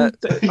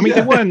 Actually,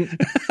 they weren't.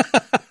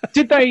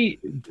 Did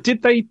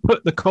they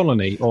put the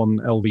colony on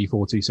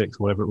LV-426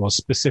 or whatever it was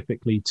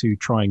specifically to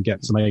try and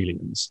get some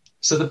aliens?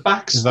 So the Is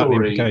that the backstory.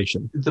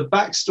 implication? The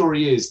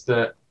backstory is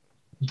that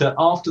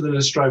after the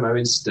Nostromo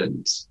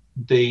incident,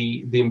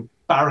 the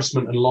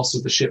embarrassment and loss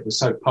of the ship was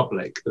so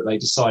public that they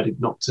decided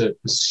not to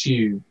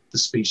pursue the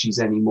species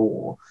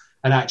anymore,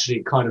 and actually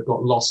it kind of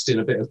got lost in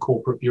a bit of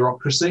corporate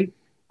bureaucracy.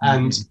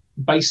 And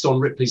based on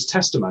Ripley's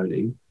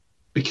testimony,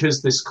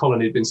 because this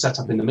colony had been set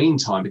up in the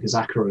meantime, because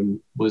Acheron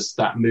was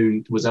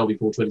was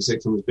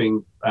LV-426 and was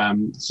being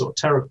sort of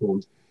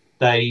terraformed,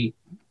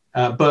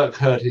 Burke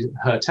heard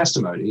her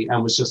testimony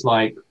and was just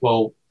like,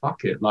 well,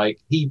 fuck it. Like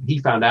he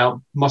found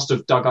out, must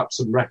have dug up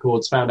some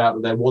records, found out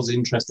that there was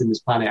interest in this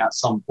planet at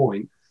some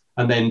point,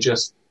 and then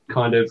just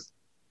kind of,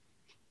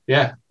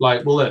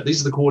 well, look,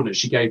 these are the coordinates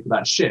she gave for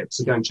that ship,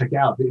 so go and check it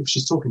out. But if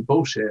she's talking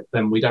bullshit,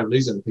 then we don't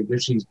lose anything. But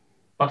if she's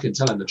fucking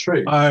telling the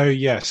truth. Oh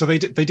yeah, so they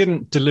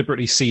didn't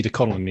deliberately seed a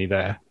colony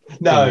there.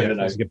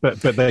 No. But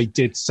they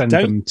did send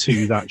them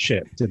to that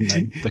ship, didn't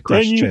they? The don't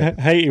crashed you ship.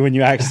 hate it when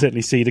you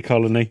accidentally see the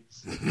colony?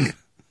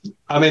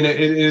 I mean, it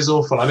is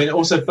awful. I mean,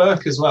 also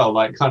Burke as well.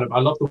 Like, kind of, I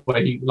love the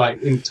way he,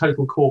 like, in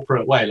total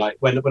corporate way. Like,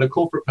 when a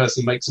corporate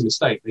person makes a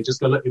mistake, they just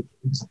go, "Look, it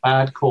was a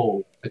bad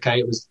call. Okay,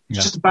 it was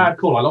just a bad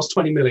call. I lost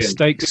 20 million.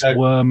 Mistakes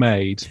were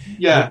made."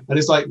 Yeah, and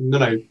it's like,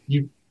 no,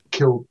 you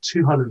killed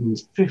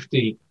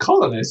 250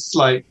 colonists.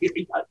 Like,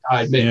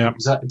 I admit, it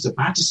was a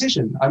bad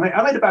decision. I made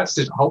a bad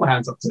decision. Hold my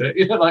hands up to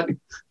it. Like.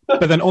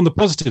 But then on the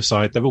positive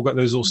side, they've all got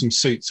those awesome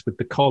suits with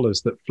the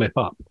collars that flip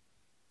up.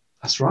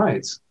 That's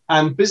right.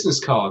 And business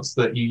cards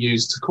that you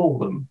use to call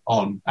them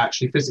on,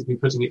 actually physically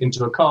putting it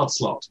into a card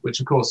slot,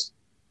 which, of course,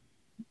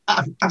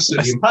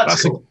 absolutely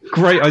impractical. That's a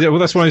great idea. Well,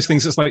 that's one of those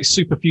things that's like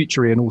super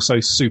futury and also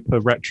super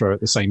retro at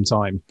the same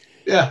time.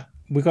 Yeah.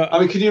 I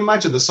mean, can you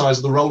imagine the size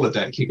of the roller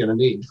deck you're going to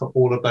need for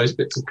all of those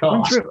bits of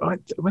cards? I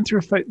went through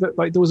a phase that,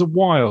 like, there was a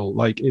while,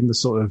 like in the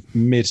sort of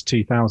mid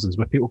 2000s,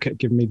 where people kept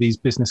giving me these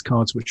business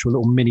cards, which were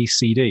little mini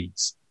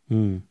CDs.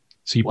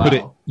 So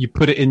you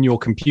put it in your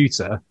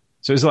computer.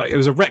 So it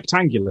was a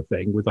rectangular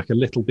thing with like a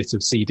little bit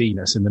of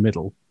CD-ness in the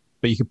middle,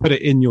 but you could put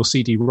it in your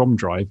CD-ROM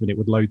drive and it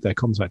would load their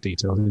contact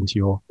details into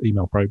your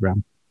email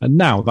program. And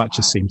now that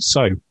just seems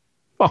so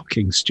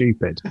fucking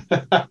stupid.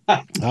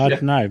 I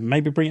don't know.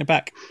 Maybe bring it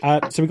back.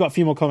 So we've got a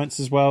few more comments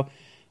as well.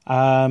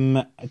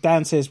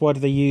 Dan says, why do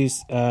they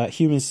use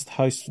humans to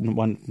host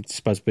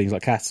disposable things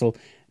like cattle?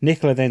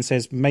 Nicola then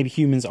says, maybe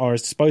humans are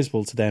as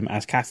disposable to them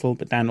as cattle.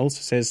 But Dan also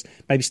says,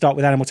 maybe start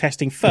with animal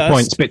testing first. Good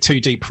point. It's a bit too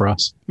deep for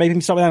us. Maybe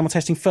start with animal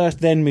testing first,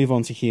 then move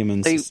on to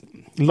humans.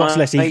 Lots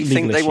less legal issues. I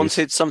think they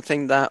wanted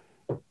something that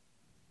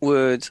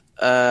would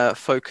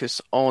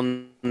focus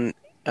on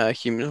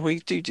humans. We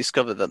do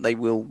discover that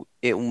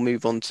it will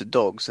move on to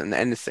dogs and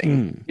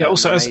anything. Yeah.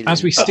 Also,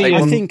 as we see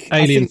in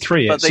Alien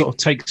 3, it sort of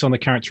takes on the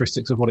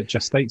characteristics of what it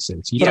gestates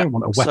in. So you don't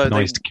want a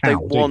weaponized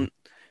cow.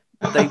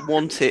 They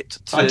want it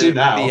to I do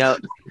now.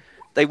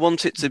 They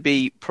want it to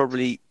be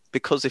probably,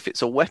 because if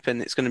it's a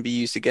weapon, it's going to be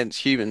used against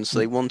humans. So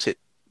they want it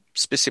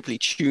specifically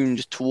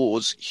tuned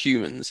towards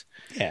humans.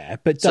 Yeah,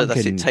 but Duncan, so that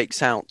it Duncan,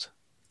 takes out.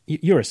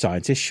 You're a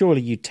scientist.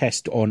 Surely you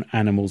test on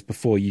animals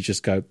before you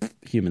just go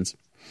humans.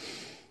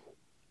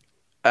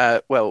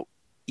 Well,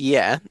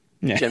 yeah.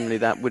 Generally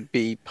that would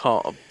be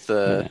part of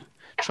the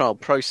trial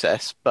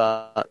process,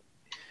 but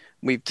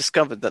we've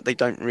discovered that they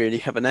don't really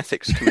have an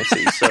ethics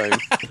committee. So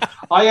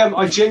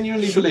I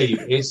genuinely believe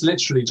it's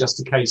literally just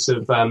a case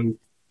of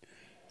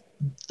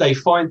they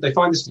find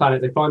this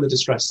planet, they find the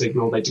distress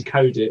signal, they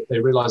decode it, they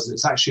realise that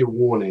it's actually a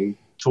warning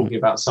talking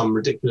about some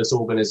ridiculous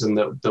organism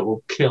that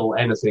will kill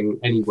anything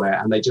anywhere,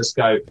 and they just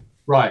go,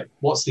 right,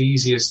 what's the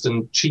easiest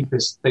and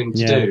cheapest thing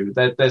to do?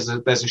 There's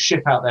a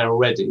ship out there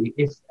already.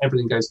 If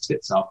everything goes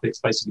tits up, it's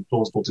basically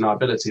plausible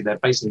deniability. They're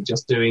basically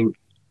just doing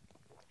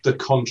the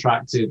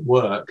contracted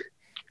work,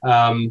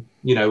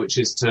 which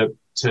is to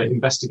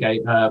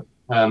investigate a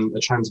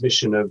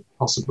transmission of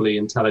possibly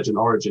intelligent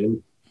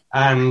origin.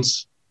 And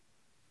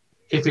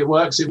if it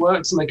works, it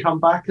works, and they come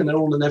back and they're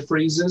all in their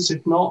freezers.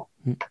 If not,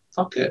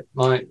 fuck it.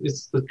 Like,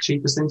 it's the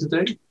cheapest thing to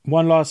do.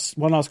 One last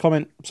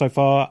comment so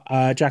far.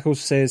 Jackal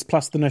says,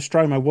 plus the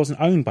Nostromo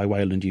wasn't owned by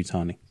Weyland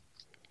Yutani.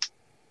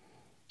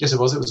 Yes, it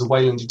was. It was a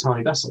Weyland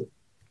Yutani vessel.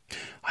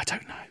 I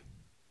don't know.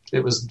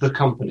 It was the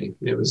company.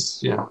 It was,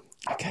 yeah.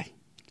 Okay.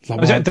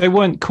 They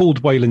weren't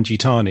called Weyland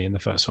Yutani in the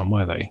first one,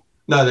 were they?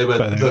 No, they were.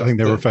 I think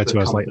they were referred to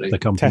as like the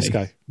company.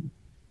 Tesco.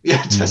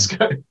 Yeah,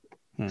 Tesco.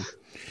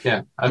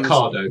 Yeah,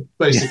 Ocado.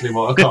 Basically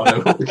what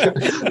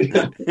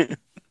Ocado.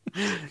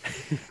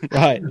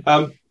 Right.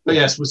 But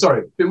yes, we're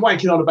sorry. Been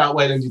wanking on about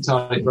Weyland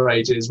Yutani for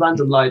ages.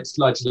 Random light,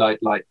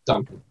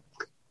 Duncan.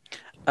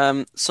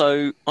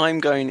 So I'm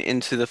going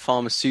into the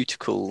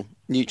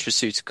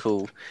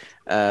nutraceutical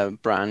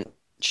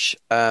branch.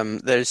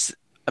 There's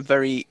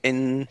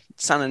in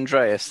San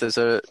Andreas, there's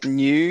a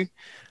new,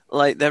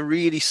 they're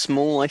really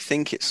small. I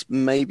think it's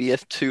maybe a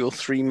 2 or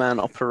 3 man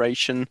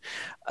operation.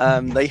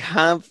 They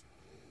have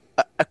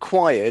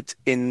acquired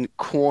in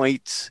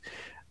quite,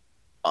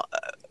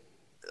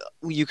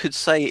 you could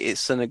say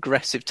it's an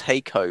aggressive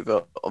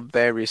takeover of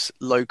various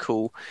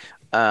local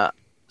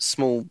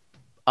small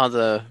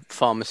other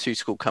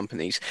pharmaceutical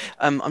companies.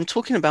 I'm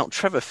talking about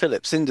Trevor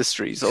Phillips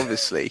Industries,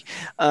 obviously.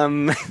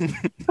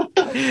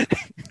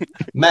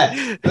 Meth.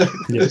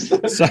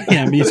 So,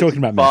 you're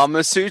talking about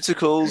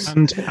pharmaceuticals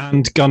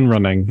and gun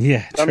running.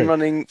 Yeah, gun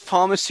running,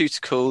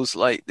 pharmaceuticals.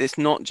 Like, it's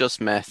not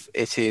just meth;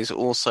 it is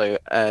also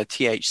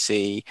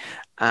THC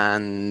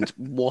and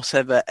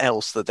whatever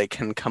else that they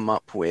can come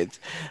up with.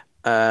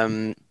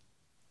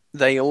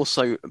 They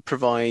also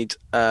provide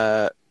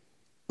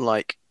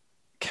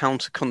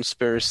counter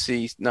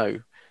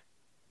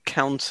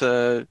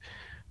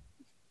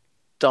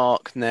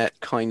darknet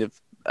kind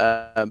of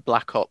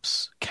black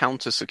ops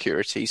counter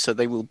security. So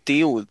they will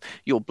deal with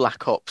your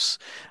black ops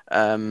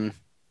kind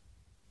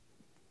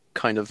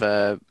of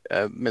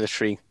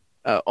military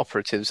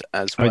operatives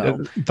as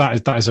well.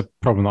 That is a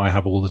problem that I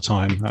have all the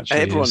time.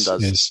 Actually, everyone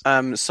does.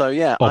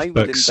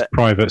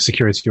 Private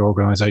security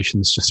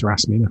organisations just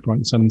harass me left, right,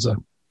 and centre.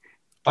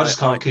 I just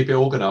can't keep it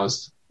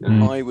organised.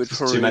 I would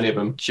probably too many of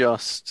them.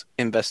 Just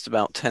invest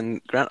about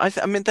 10 grand.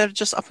 I mean, they're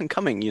just up and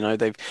coming.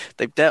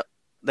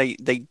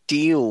 They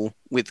deal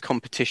with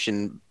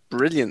competition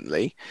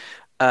brilliantly,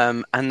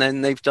 and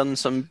then they've done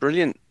some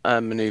brilliant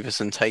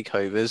manoeuvres and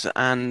takeovers,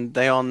 and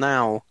they are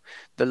now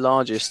the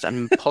largest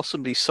and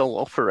possibly sole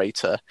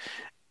operator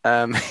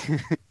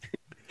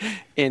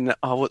in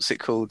what's it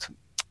called?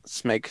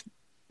 Smeg,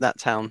 that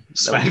town.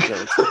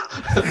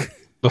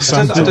 Los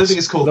Santos. I don't think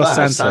it's called Los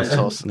that.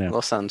 Santos.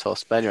 Los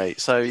Santos. But anyway,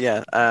 so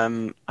yeah,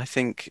 I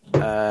think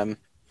I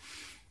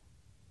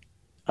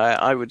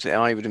would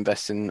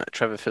invest in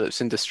Trevor Phillips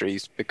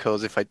Industries,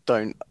 because if I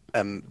don't,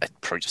 I'd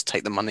probably just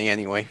take the money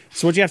anyway.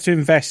 So what do you have to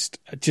invest?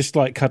 Just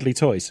like cuddly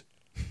toys?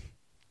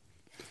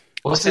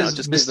 I'll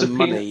just give them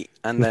money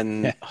and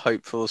then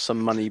hope for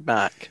some money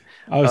back.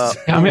 I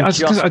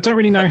don't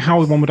really know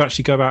how one would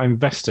actually go about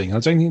investing. I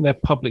don't think they're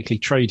publicly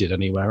traded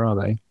anywhere, are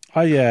they?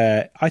 I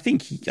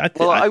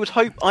would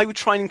hope. I would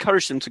try and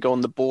encourage them to go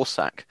on the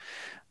Borsak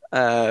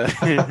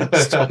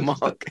stock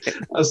market.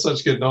 That's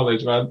such good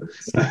knowledge, man.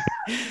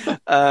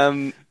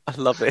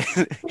 I love it.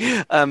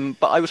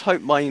 But I would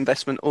hope my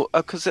investment,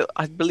 because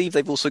I believe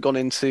they've also gone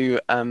into,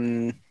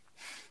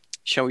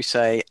 shall we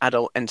say,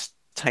 adult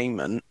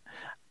entertainment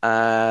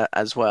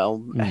as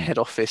well. A head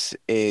office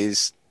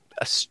is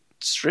a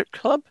strip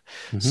club.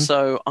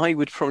 So I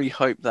would probably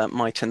hope that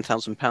my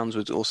 £10,000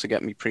 would also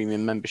get me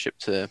premium membership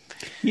to...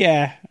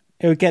 Yeah,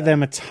 it would get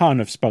them a ton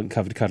of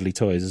spunk-covered cuddly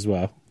toys as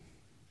well.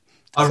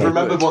 I've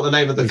remembered what the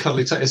name of the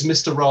cuddly toy is.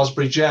 Mr.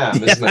 Raspberry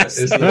Jam, isn't it?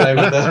 Is the name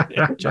of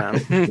the Jam.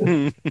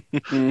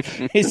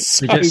 It's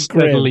so It gets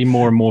grim. steadily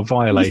more and more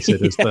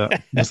violated as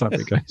that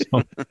bit goes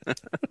on.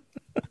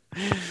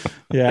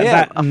 Yeah, Yeah,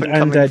 that and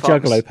up-and-coming fox.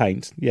 Juggalo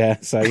paint. Yeah,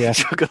 so yeah.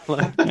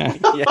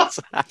 Yes.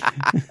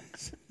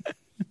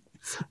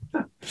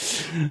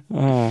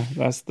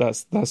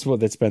 That's what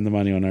they'd spend the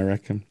money on, I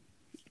reckon.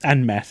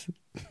 And meth.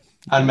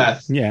 and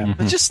meth. Yeah.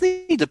 They just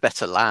need a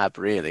better lab,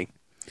 really.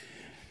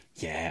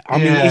 Yeah. I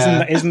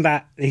mean, isn't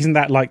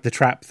that like the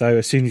trap though?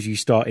 As soon as you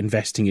start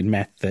investing in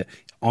meth, that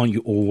aren't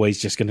you always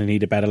just going to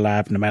need a better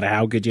lab, no matter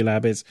how good your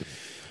lab is?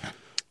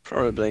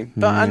 Probably.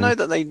 But I know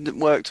that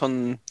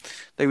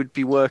they would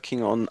be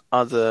working on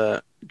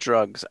other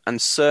drugs, and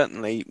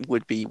certainly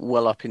would be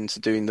well up into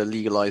doing the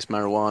legalized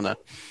marijuana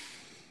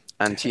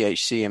and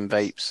THC and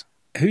vapes.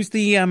 Who's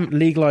the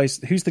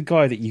who's the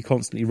guy that you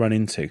constantly run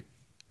into?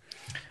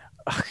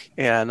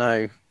 Yeah,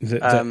 no.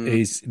 That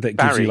gives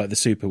Barry. you like the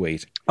super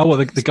weed. Oh, well,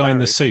 the guy in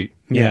the Barry. suit.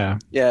 Yeah.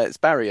 Yeah, it's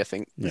Barry, I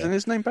think. Yeah. Isn't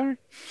his name Barry?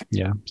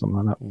 Yeah,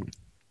 something like that.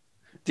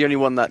 The only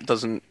one that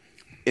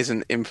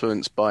isn't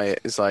influenced by it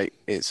is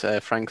it's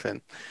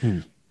Franklin.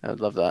 I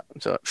love that.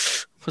 So,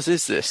 what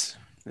is this?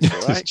 It's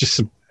all right. It's just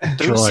some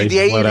Don't see dried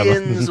the whatever.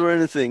 aliens or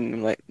anything.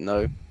 I'm like,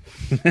 no.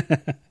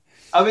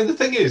 I mean, the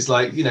thing is,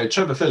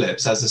 Trevor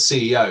Phillips as a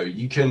CEO,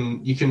 you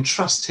can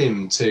trust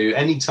him to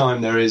any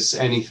time there is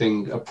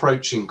anything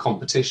approaching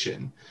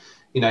competition.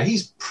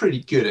 He's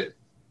pretty good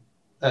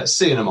at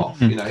seeing them off.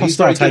 He's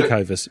Hostile very good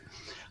at takeovers.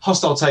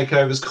 hostile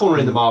takeovers,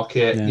 cornering the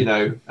market.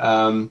 Yeah.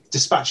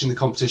 Dispatching the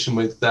competition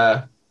with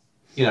lead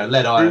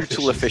eye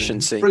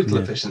efficiency. Brutal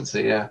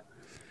efficiency. Yeah,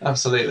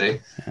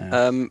 absolutely.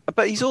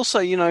 But he's also,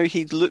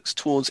 he looks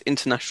towards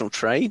international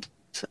trade.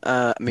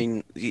 I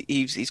mean,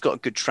 he's got a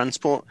good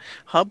transport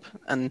hub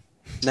and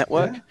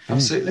network. Yeah,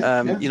 absolutely. Air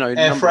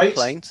Air number freight. of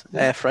planes,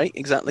 Yeah. air freight,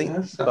 exactly.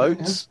 Yeah,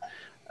 Boats.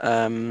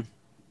 Well,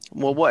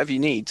 whatever you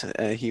need,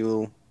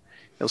 he'll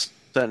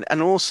certainly.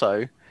 And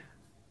also,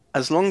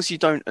 as long as you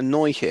don't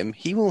annoy him,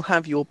 he will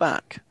have your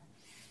back.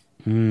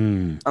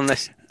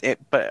 Unless it,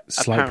 but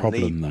Slight apparently,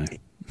 problem though.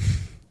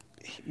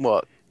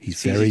 What? He's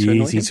It's very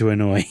easy him? to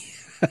annoy.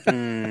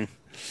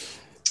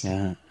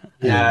 Yeah.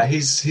 Yeah,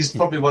 he's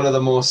probably one of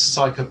the more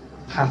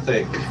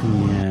psychopathic,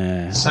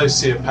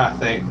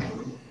 sociopathic,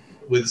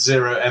 with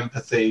zero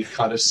empathy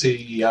kind of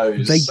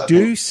CEOs. They I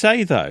do think.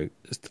 say though,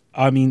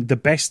 I mean, the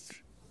best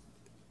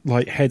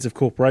heads of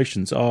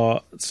corporations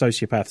are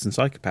sociopaths and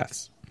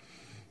psychopaths.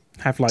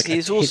 Have have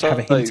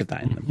a hint of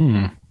that in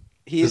them.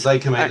 He is Because they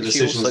can make the actually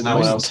decisions also the no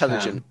one most else can.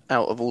 intelligent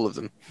out of all of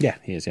them. Yeah,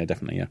 he is. Yeah,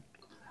 definitely. Yeah.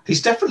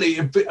 He's definitely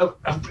a bit.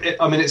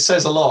 I mean, it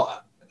says a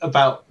lot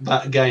about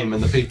that game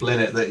and the people in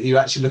it that you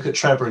actually look at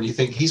Trevor and you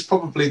think he's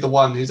probably the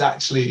one who's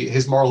actually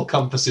his moral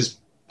compass is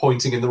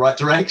pointing in the right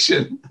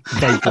direction.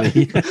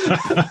 Vaguely.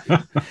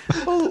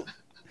 Well,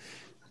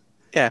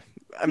 yeah,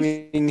 I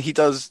mean, he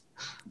does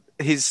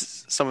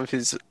some of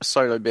his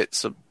solo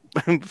bits of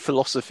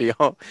philosophy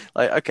are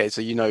like, okay, so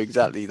you know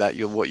exactly that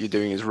what you're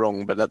doing is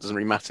wrong, but that doesn't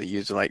really matter.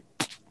 You're just like,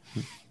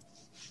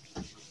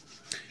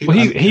 Well,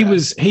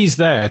 he's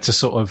there to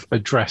sort of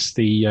address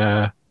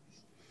the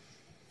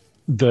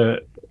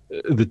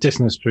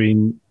dissonance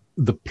between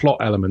the plot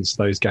elements of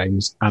those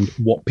games and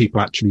what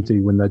people actually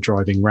do when they're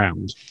driving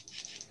round.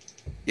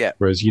 Yeah.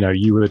 Whereas,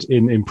 you would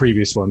in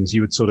previous ones,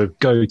 you would sort of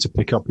go to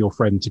pick up your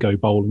friend to go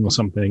bowling or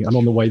something, and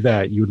on the way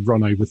there, you would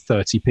run over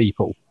 30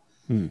 people.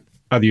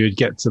 Either you would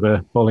get to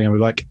the bowling and be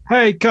like,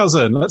 "Hey,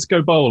 cousin, let's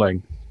go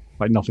bowling,"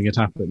 like nothing had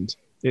happened.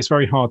 It's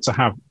very hard to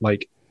have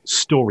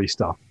story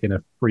stuff in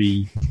a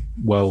free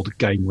world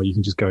game where you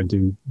can just go and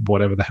do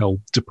whatever the hell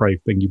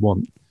depraved thing you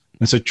want.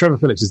 And so Trevor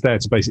Phillips is there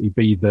to basically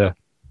be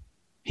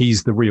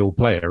he's the real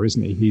player,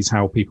 isn't he? He's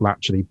how people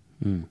actually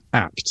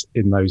act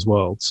in those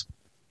worlds.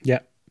 Yeah.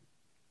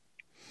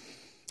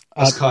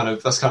 That's kind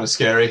of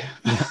scary.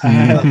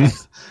 A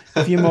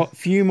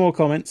few more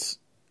comments.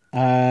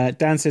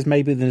 Dan says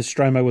maybe the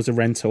Nostromo was a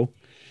rental.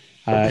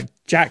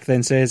 Jack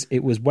then says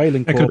it was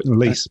Whaling It could Corp have been a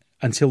lease.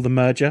 until the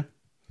merger.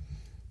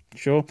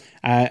 Sure.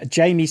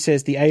 Jamie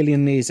says the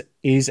alien is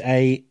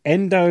a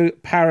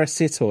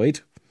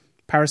endoparasitoid.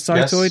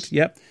 Parasitoid,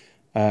 Yes.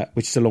 Yep.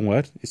 Which is a long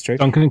word. It's true.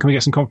 Duncan, can we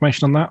get some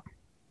confirmation on that?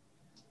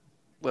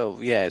 well,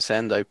 yeah, it's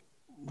an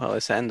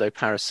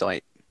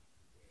endoparasite.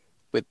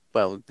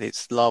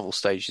 Its larval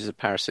stage is a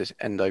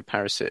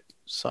endoparasite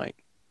site.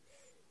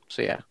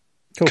 So yeah.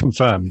 Cool.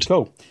 Confirmed.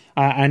 Cool.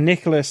 And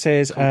Nicola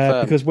says,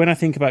 Confirmed. because when I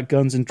think about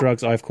guns and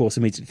drugs, I, of course,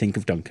 immediately think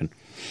of Duncan.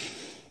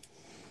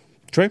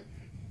 True.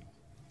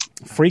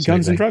 Free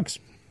guns and Absolutely. drugs.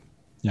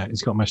 Yeah,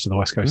 he's got most of the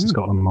West Coast of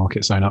Scotland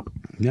market sewn up.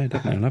 Yeah,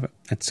 definitely. I love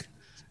it.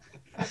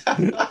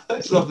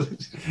 I love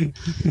it.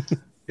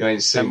 You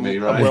ain't seen me,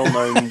 right? A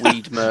well-known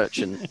weed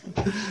merchant.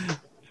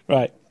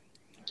 Right.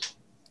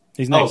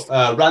 Who's next?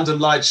 Random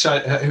light show.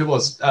 Who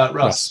was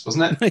Russ?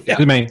 Wasn't it? Yeah.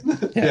 To me,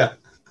 Yeah.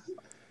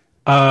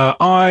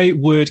 I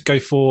would go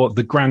for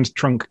the Grand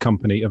Trunk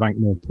Company of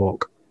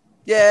Ankh-Morpork,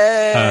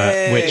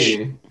 Yay!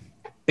 which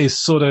is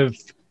sort of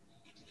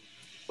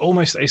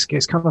almost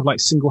it's kind of like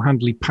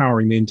single-handedly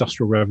powering the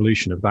industrial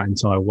revolution of that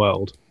entire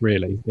world.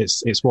 Really,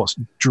 it's what's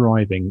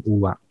driving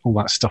all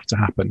that stuff to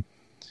happen,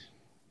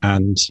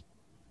 and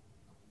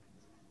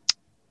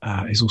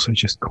is also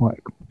just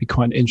quite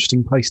an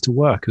interesting place to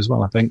work as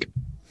well. I think.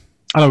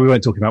 I know we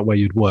weren't talking about where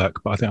you'd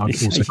work, but I think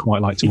I'd also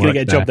quite like to work there. You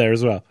could get a job there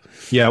as well.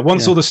 Yeah,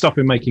 once all the stuff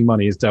in making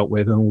money is dealt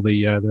with, and all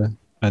the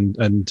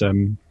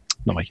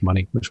not making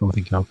money, which one am I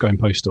thinking of? Going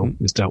Postal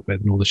is dealt with,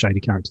 and all the shady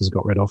characters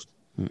got rid of.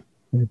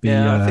 It'd be,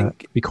 I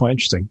think be quite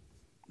interesting.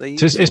 So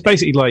it's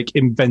basically like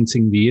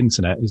inventing the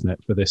internet, isn't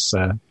it, for this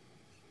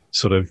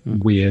sort of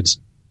weird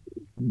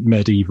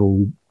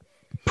medieval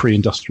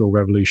pre-industrial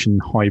revolution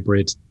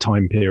hybrid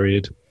time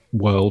period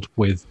world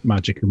with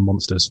magic and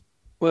monsters.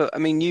 Well, I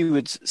mean, you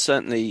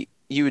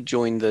would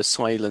join the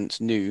Silent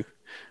New,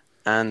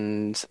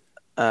 and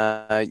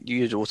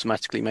you'd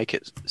automatically make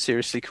it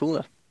seriously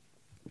cooler.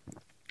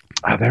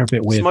 They're a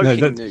bit weird.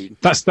 Smoking nude.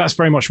 That's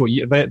very much what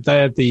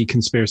they're the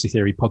conspiracy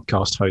theory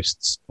podcast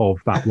hosts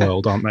of that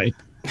world, aren't they?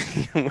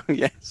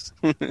 Yes.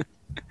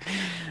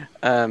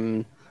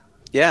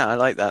 Yeah, I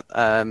like that.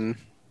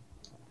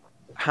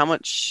 How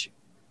much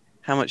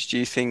do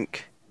you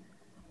think?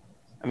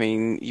 I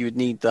mean, you would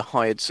need the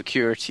hired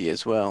security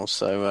as well.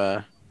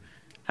 So,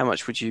 how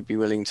much would you be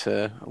willing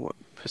to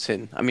put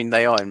in? I mean,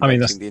 they are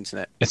inventing the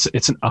internet.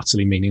 It's an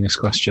utterly meaningless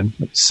question.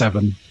 It's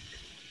 7.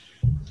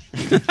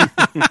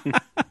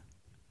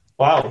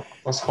 Wow,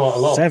 that's quite a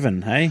lot.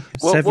 7, hey?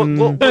 What- 7.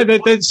 what- No, they're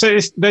doing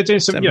some.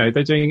 7.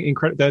 They're doing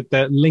incredible.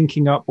 They're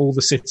linking up all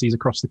the cities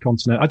across the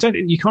continent.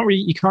 You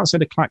can't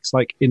send a Klax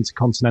like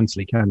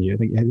intercontinentally, can you? I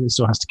think it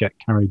still has to get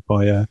carried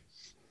by a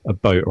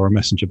boat or a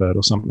messenger bird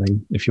or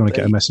something. If you want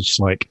to get a message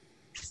to like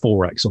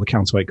Forex or the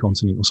counterweight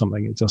continent or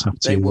something, it does have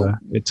to.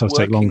 It does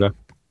take longer.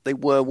 They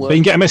were working. But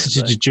you can get a message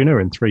to Juno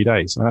in 3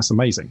 days. And that's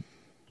amazing.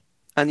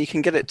 And you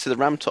can get it to the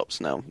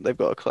Ramtops now. They've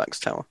got a Klax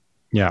tower.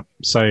 Yeah.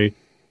 So,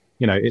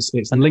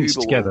 it's And linked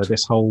Uber together,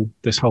 World.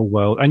 this whole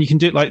world. And you can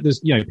do it like there's,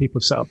 people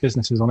have set up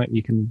businesses on it.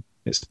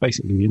 It's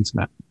basically the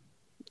internet,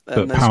 but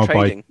And there's powered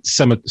trading.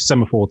 by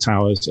semaphore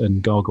towers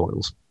and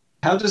gargoyles.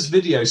 How does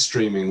video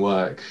streaming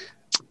work?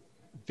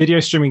 Video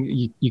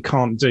streaming you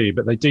can't do,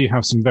 but they do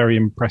have some very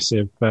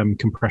impressive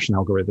compression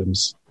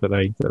algorithms that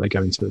they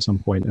go into at some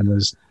point. And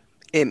there's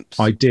Imps.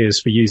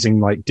 ideas for using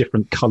like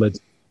different coloured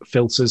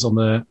filters on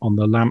the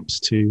lamps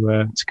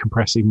to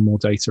compress even more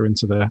data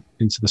into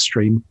the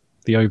stream,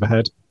 the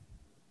overhead.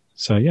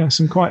 So yeah,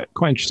 some quite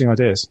interesting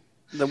ideas.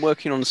 They're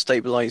working on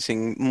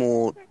stabilizing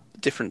more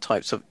different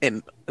types of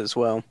imp as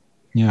well.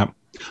 Yeah,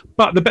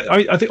 but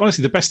I think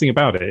honestly the best thing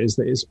about it is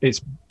that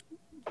it's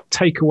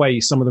take away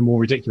some of the more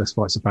ridiculous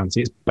flights of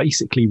fancy. It's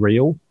basically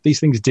real. These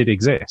things did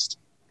exist,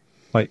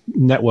 like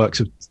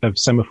networks of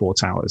semaphore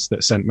towers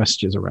that sent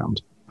messages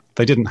around.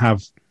 They didn't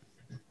have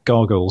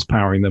gargoyles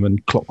powering them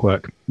and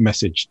clockwork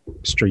message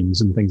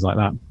streams and things like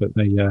that, but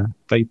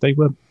they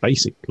were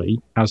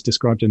basically as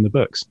described in the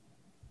books.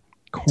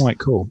 Quite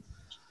cool.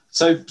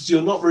 So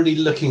you're not really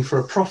looking for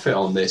a profit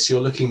on this.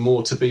 You're looking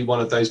more to be one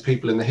of those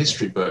people in the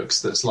history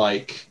books that's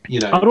like, I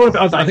think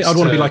I'd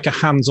want to be like a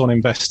hands-on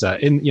investor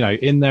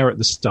in there at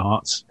the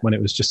start when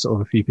it was just sort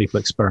of a few people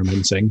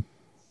experimenting.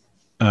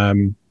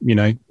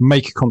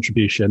 Make a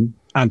contribution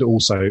and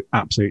also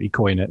absolutely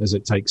coin it as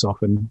it takes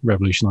off and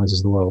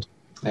revolutionizes the world.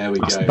 There we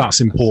go.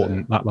 That's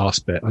important. That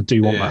last bit, I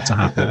do want that to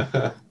happen,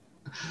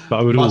 but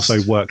I would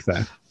also work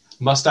there.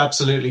 Must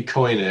absolutely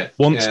coin it.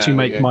 Want to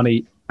make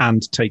money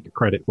and take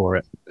credit for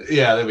it.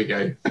 Yeah, there we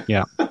go.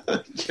 Yeah.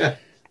 Yeah.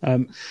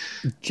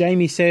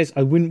 Jamie says,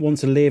 I wouldn't want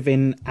to live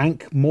in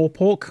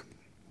Ankh-Morpork.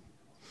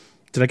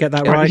 Did I get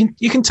that right?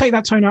 You can take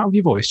that tone out of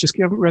your voice. Just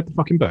you haven't read the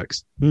fucking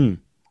books.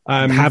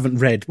 Haven't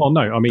read. Well,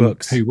 no, I mean,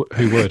 books. Who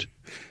would?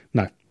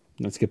 No,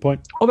 that's a good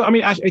point. Although, I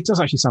mean, it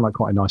does actually sound like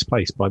quite a nice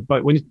place.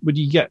 But when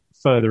you get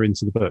further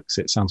into the books,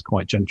 it sounds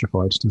quite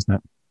gentrified, doesn't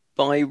it?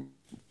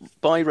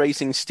 By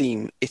raising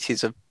steam, it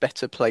is a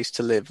better place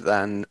to live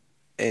than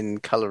in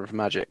Colour of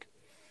Magic.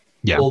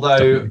 Yeah.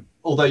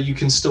 Although you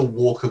can still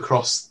walk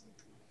across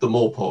the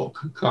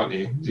Morpork, can't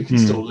you? You can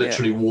still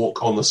literally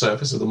walk on the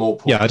surface of the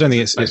Morpork. Yeah, I don't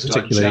think it's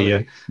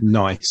particularly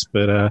nice,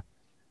 but I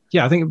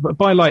think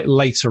by like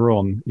later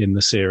on in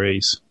the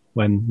series,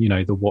 when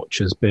the Watch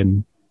has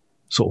been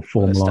sort of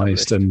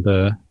formalised and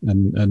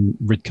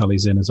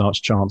Ridcully's in as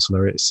Arch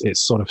Chancellor, it's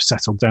sort of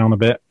settled down a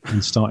bit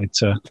and started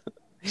to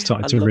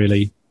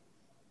really.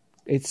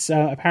 It's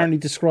apparently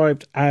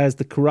described as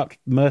the corrupt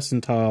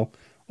mercantile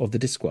of the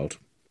Discworld.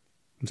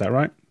 Is that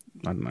right?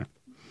 I don't know.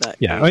 I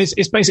mean,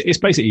 it's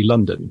basically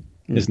London,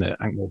 isn't it?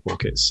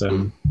 Ankh-Morpork. It's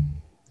it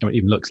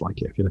even looks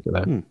like it if you look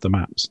at the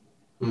maps.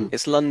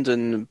 It's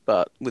London,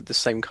 but with the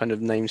same kind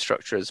of name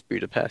structure as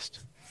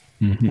Budapest.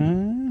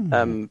 Mm-hmm.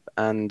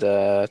 And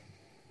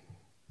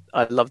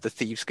I love the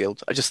Thieves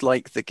Guild. I just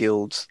like the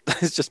guilds.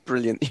 It's just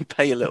brilliant. You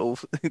pay a little.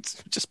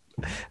 It's just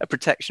a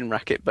protection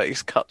racket, but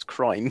it's cut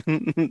crime.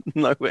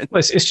 No win. Well,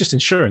 it's just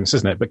insurance,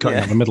 isn't it? But cutting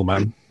out the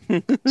middleman.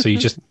 So you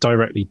just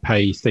directly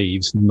pay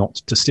thieves not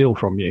to steal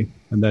from you,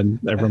 and then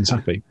everyone's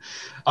happy.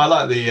 I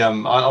like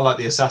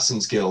the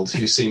Assassin's Guild,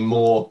 who seem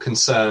more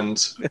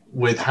concerned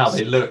with how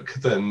they look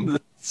than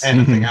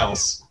anything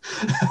else.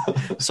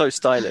 So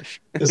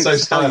stylish. It's so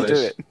stylish. How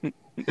you do it.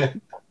 Yeah.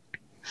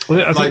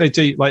 Well, I think they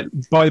do. Like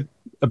by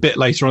a bit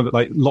later on, that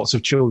like lots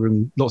of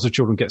children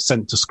get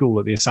sent to school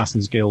at the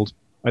Assassin's Guild.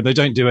 And they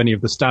don't do any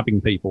of the stabbing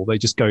people. They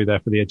just go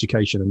there for the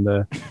education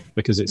and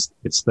because it's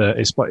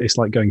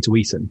like going to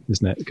Eton,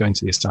 isn't it? Going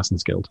to the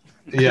Assassin's Guild.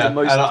 Yeah, and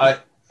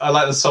I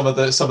like that some of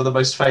the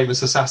most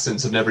famous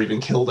assassins have never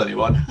even killed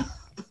anyone.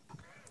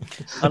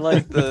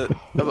 I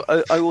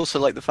also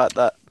like the fact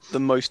that the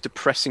most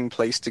depressing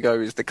place to go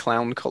is the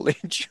clown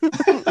college.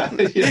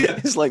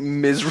 It's like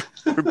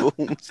miserable.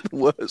 It's the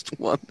worst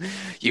one.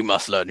 You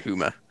must learn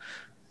humour.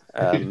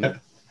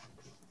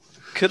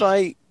 Could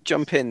I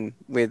jump in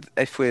with,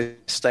 if we're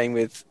staying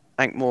with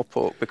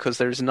Ankh-Morpork, because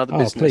there is another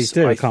business. Please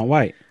do. I can't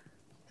wait.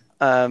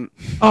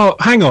 Oh,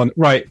 hang on.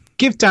 Right.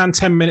 Give Dan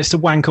 10 minutes to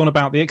wank on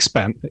about the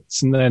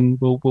expense, and then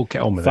we'll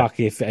get on with it.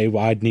 If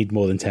I'd need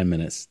more than 10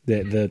 minutes.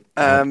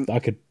 I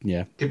could,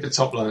 yeah. Give it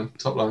top line.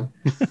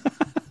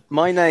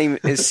 My name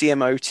is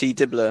CMOT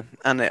Dibbler,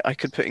 and I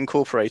could put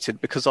incorporated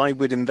because I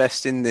would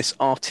invest in this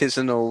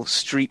artisanal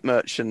street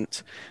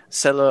merchant,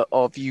 seller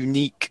of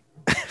unique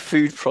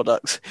food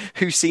products,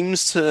 who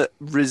seems to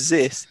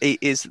resist. It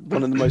is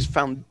one of the most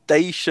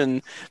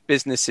foundation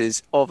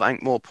businesses of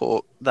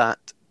Ankh-Morpork,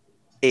 that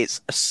it's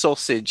a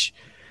sausage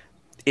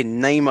in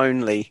name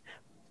only,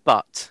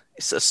 but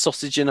it's a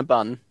sausage in a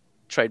bun,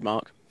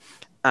 trademark,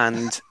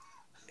 and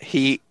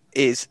it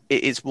is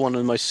one of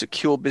the most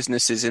secure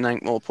businesses in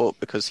Ankh-Morpork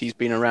because he's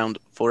been around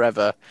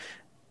forever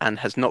and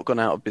has not gone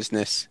out of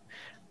business,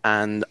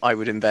 and I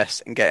would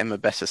invest and get him a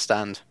better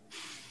stand.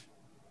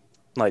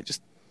 Like,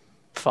 just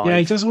 5. Yeah,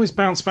 he does always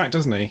bounce back,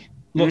 doesn't he?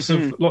 Lots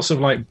of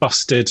like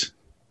busted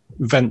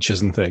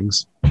ventures and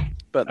things.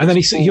 And then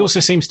he also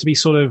seems to be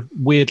sort of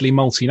weirdly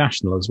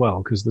multinational as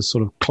well, because there's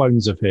sort of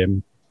clones of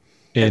him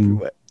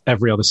in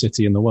every other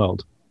city in the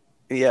world.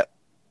 Yeah.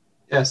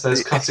 Yes,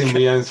 there's cutting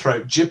my own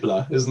throat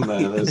Gibbler, isn't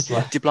there? There's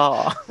like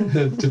Dibbler.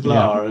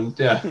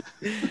 And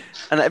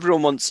And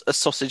everyone wants a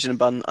sausage in a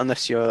bun,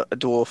 unless you're a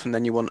dwarf, and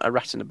then you want a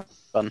rat in a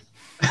bun.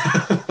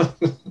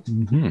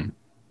 Mm-hmm.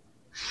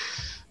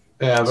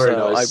 Yeah, very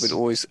nice.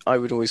 I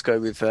would always go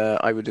with.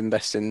 I would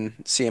invest in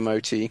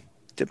CMOT.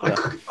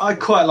 I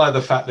quite like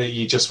the fact that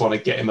you just want to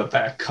get him a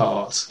better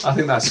cart. I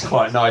think that's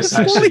quite nice,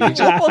 actually.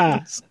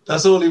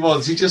 That's all he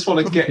wants. You just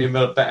want to get him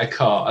a better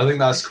cart. I think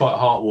that's quite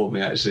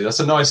heartwarming, actually. That's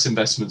a nice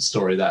investment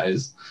story, that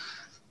is.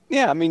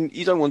 Yeah, I mean,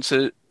 you don't want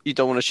to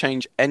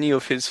change any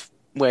of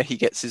where he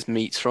gets his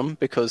meat from,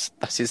 because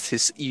that is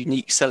his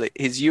unique selling.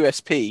 His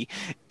USP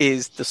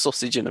is the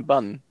sausage in a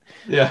bun.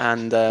 Yeah,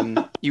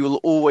 and you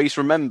will always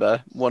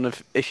remember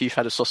if you've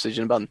had a sausage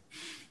in a bun.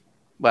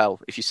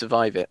 Well, if you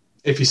survive it.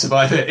 If you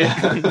survive it,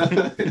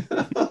 yeah.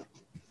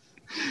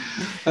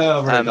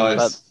 Oh, very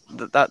nice.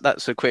 But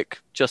that's a quick,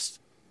 just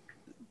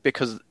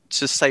because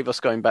to save us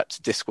going back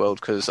to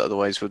Discworld, because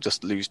otherwise we'll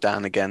just lose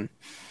Dan again.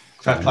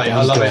 Fair play,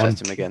 I love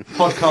it. Him again.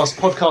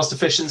 Podcast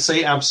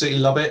efficiency, absolutely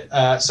love it.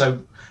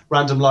 So,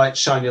 random light,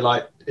 shine your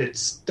light.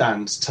 It's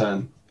Dan's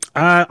turn.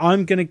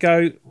 I'm going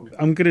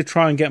to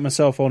try and get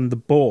myself on the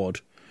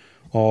board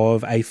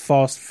of a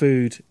fast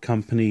food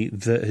company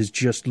that has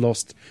just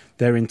lost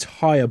their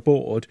entire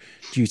board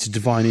due to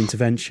divine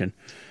intervention.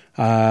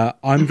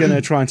 I'm going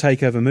to try and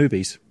take over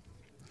Moobies.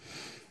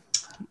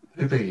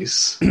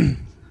 Moobies.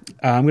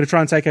 I'm going to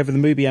try and take over the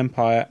Movie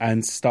empire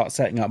and start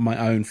setting up my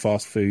own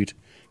fast food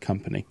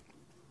company.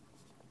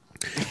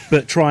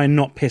 But try and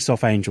not piss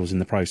off angels in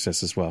the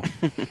process as well.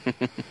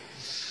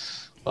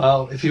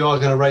 Well, if you are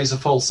going to raise a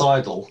false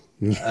idol,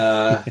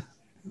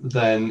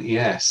 then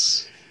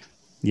yes.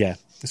 Yeah.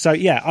 So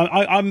yeah,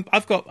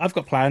 I've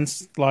got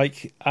plans.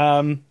 Like,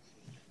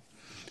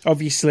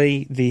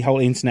 obviously, the whole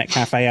internet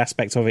cafe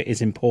aspect of it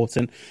is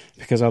important,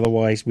 because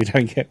otherwise we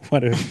don't get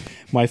one of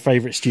my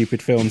favourite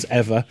stupid films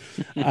ever.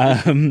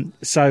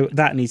 So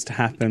that needs to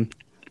happen.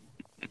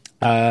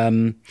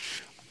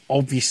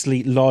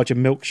 Obviously, larger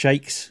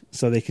milkshakes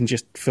so they can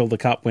just fill the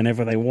cup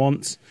whenever they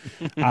want,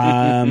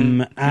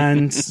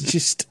 and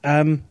just.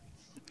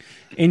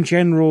 In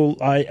general,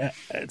 I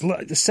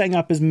setting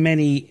up as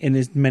many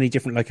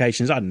different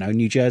locations. I don't know,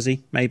 New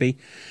Jersey, maybe,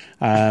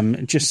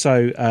 just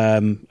so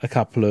a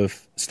couple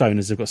of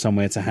stoners have got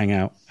somewhere to hang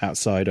out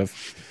outside of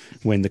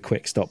when the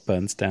Quick Stop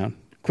burns down.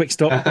 Quick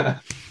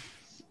Stop,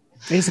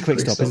 it's a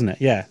Quick Stop, isn't it?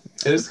 Yeah,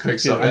 it is a Quick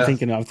Stop. I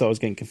thought I was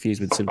getting confused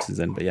with Simpsons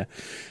then, but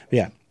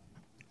yeah.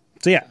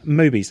 So yeah,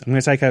 Moobies. I'm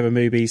going to take over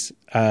Moobies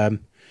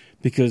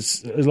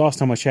because the last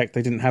time I checked,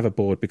 they didn't have a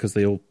board because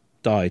they all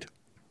died.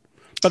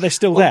 But they're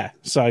still there,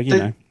 so you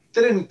know.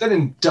 They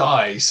didn't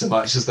die so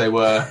much as they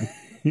were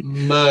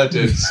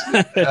murdered.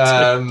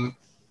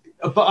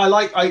 But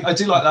I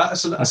do like that.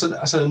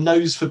 That's a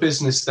nose for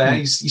business there.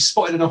 You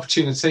spotted an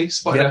opportunity,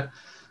 spotted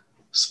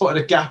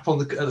a gap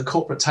at the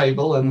corporate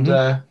table,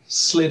 and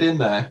slid in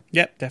there.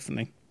 Yep,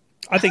 definitely.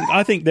 I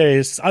think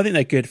they're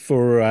good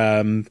for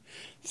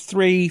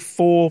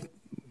 3-4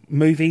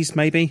 movies,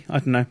 maybe. I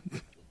don't know.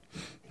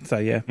 So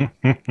yeah.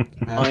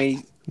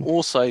 I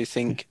also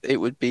think it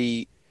would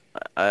be.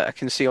 I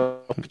can see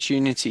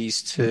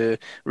opportunities to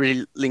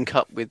really link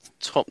up with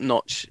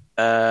top-notch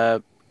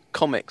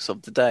comics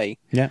of the day.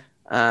 Yeah.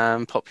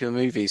 Popular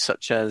movies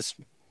such as,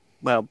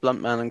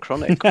 Bluntman and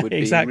Chronic would be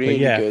exactly, really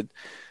good.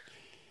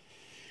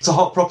 It's a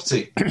hot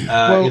property.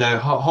 Holden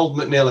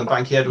McNeil and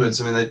Banky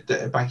Edwards. I mean, is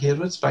it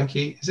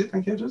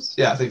Banky Edwards?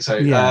 Yeah, I think so.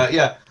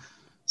 Yeah.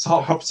 It's a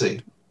hot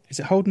property. Is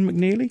it Holden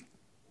McNeely?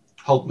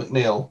 Holden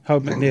McNeil.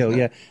 Holden McNeil,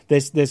 yeah.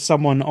 There's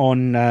someone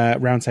on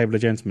Round Table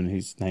of Gentlemen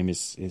whose name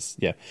is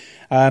yeah.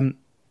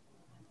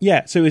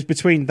 So it was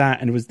between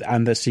that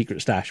and the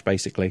Secret Stash,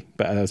 basically.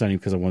 But that was only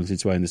because I wanted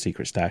to own the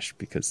Secret Stash,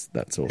 because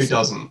that's awesome. Who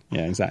doesn't?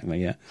 Yeah,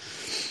 exactly, yeah.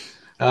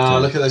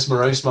 Look at this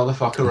morose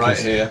motherfucker right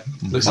here.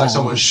 Looks like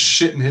someone's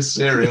shitting his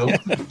cereal.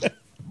 It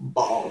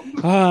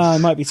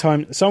might be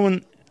time.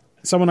 Someone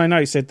I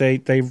know said they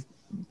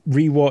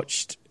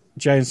rewatched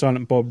Jay and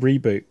Silent Bob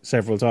reboot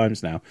several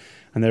times now,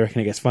 and they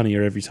reckon it gets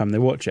funnier every time they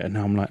watch it. And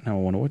now I'm like, I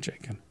want to watch it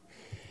again.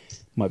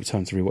 Might be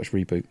time to rewatch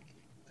reboot.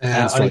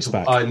 Yeah,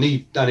 I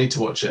need to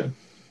watch it.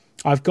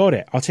 I've got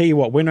it. I'll tell you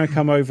what, when I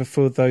come over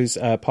for those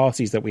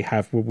parties that we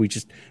have where we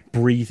just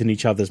breathe in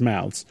each other's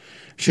mouths,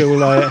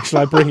 shall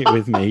I bring it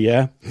with me,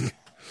 yeah?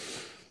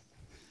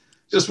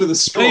 Just with a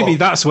straw. Maybe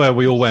that's where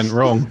we all went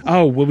wrong.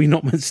 Oh, were we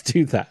not meant to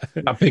do that?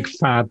 That big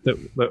fad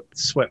that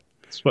swept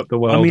the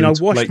world. I mean, I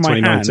into washed late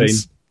my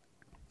 2019.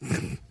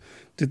 hands.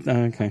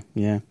 Okay,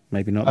 yeah,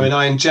 maybe not. I mean,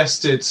 I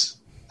ingested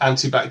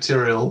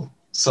antibacterial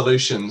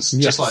solutions,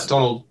 just like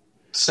Donald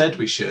said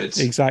we should.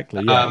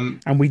 Exactly, yeah.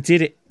 And we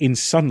did it in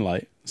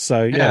sunlight.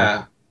 So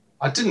yeah,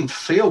 I didn't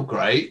feel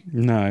great.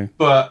 No,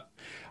 but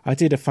I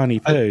did a funny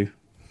poo.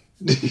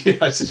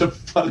 I did a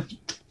funny.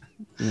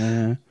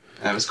 Yeah,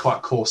 it was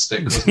quite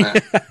caustic,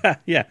 wasn't it?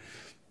 yeah,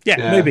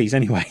 movies.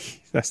 Anyway,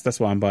 that's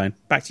what I'm buying.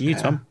 Back to you,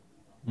 Tom.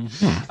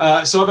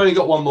 Mm-hmm. So I've only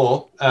got one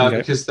more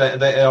because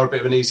they are a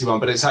bit of an easy one,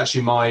 but it's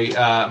actually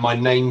my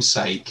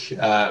namesake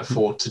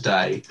for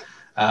today.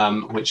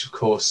 Which, of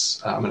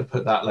course, I'm going to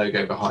put that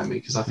logo behind me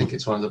because I think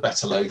it's one of the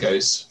better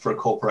logos for a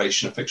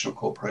corporation, a fictional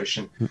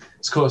corporation. Of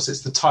course,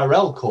 it's the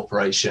Tyrell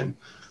Corporation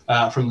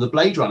from the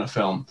Blade Runner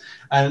film.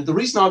 And the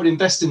reason I would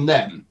invest in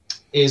them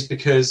is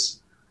because,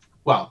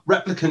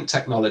 replicant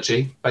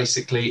technology,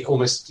 basically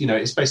almost,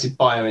 it's basically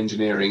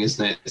bioengineering,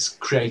 isn't it? It's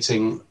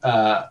creating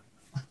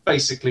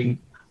basically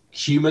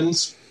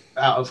humans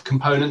out of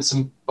components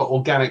and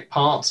organic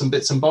parts and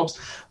bits and bobs.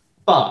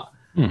 But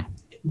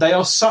they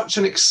are such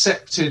an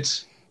accepted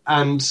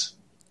and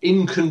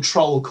in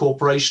control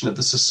corporation of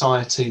the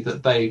society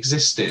that they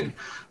exist in,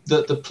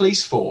 that the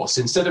police force,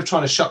 instead of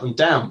trying to shut them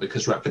down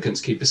because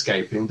replicants keep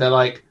escaping, they're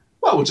like,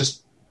 we'll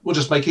just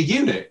make a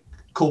unit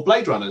called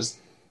Blade Runners,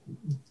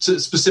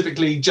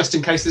 specifically just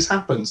in case this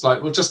happens.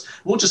 Like we'll just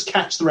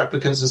catch the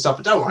replicants and stuff,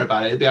 but don't worry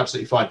about it, it'll be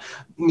absolutely fine.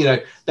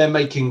 They're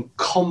making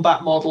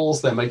combat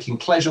models, they're making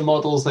pleasure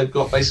models, they've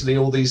got basically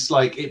all these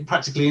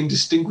practically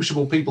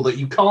indistinguishable people that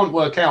you can't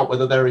work out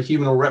whether they're a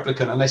human or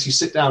replicant unless you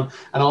sit down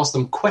and ask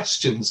them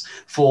questions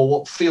for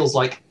what feels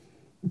like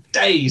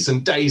days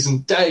and days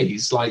and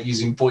days, like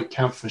using Voight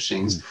Kampf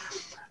machines.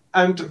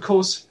 And of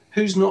course,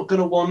 who's not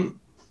going to want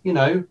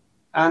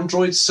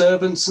android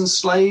servants and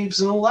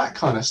slaves and all that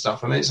kind of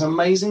stuff? I mean, it's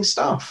amazing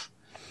stuff.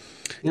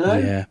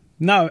 Yeah.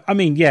 No, I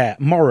mean,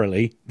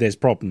 morally there's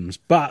problems,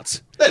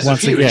 but there's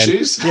once a few again,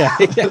 issues.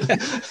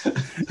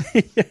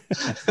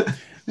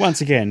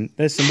 Once again,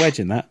 there's some wedge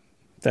in that,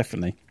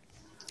 definitely.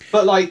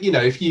 But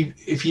if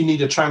you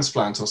need a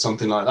transplant or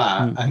something like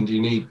that, and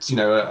you need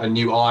a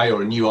new eye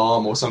or a new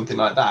arm or something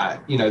like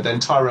that, then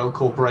Tyrell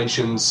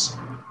Corporation's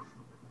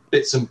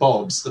bits and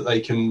bobs that they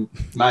can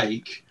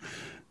make.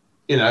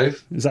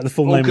 Is that the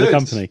full name of the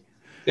company?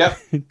 Yeah.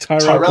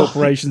 Tyrell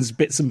Corporation's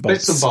Bits and Bobs.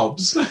 Bits and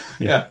Bobs.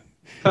 Yeah.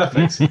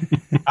 Perfect.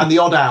 And the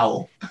odd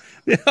owl.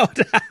 The odd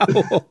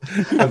owl.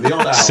 And the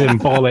odd owl.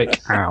 Symbolic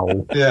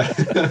owl. Yeah.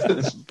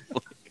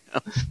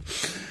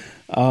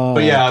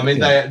 But yeah, I mean,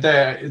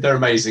 they're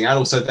amazing. And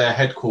also their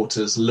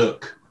headquarters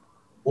look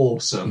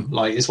awesome.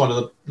 It's one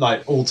of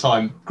the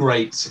all-time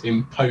great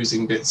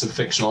imposing bits of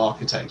fictional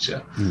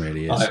architecture. It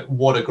really is.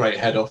 What a great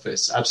head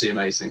office. Absolutely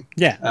amazing.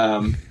 Yeah.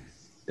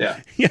 Yeah.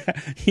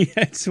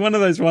 It's one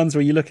of those ones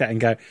where you look at it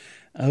and go,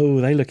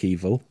 oh, they look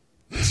evil.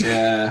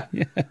 Yeah.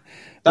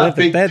 That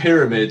big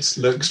pyramid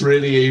looks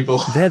really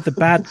evil. They're the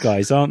bad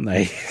guys, aren't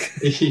they?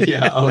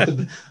 Yeah. Are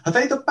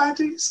they the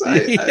baddies?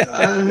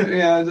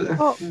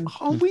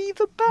 Are we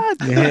the bad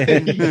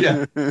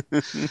Yeah.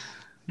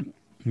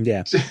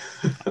 guys?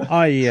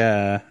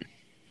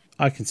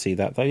 I can see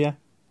that, though, yeah,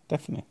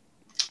 definitely.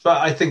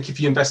 But I think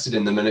if you invested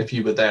in them and if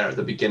you were there at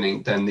the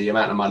beginning, then the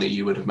amount of money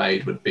you would have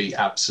made would be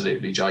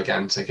absolutely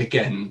gigantic.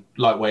 Again,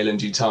 like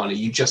Weyland-Yutani,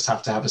 you just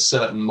have to have a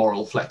certain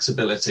moral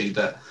flexibility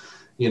that,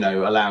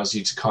 allows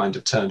you to kind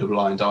of turn a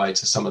blind eye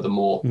to some of the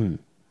more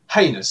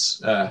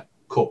heinous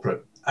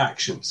corporate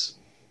actions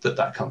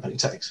that company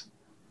takes.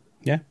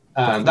 Yeah.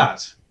 And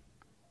that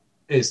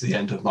is the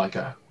end of my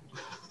go.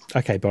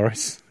 Okay,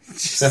 Boris.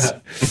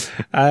 Has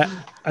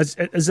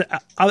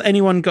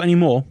anyone got any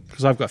more?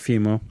 Because I've got a few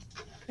more.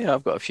 Yeah,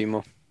 I've got a few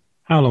more.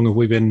 How long have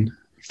we been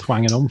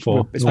thwanging on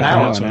for? It's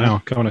about an hour now.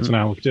 Now. Coming up to an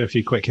hour. We'll do a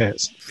few quick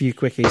hits. A few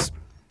quickies.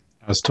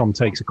 As Tom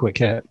takes a quick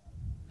hit.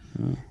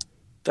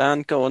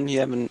 Dan, go on. You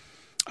haven't.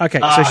 Okay,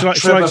 so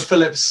Trevor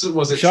Phillips,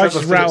 was it? Shall I Trevor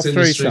just rattle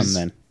Phillips through Industries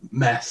some then?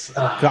 Meth.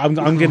 I'm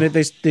gonna.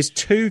 There's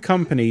two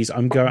companies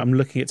I'm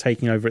looking at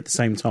taking over at the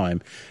same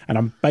time, and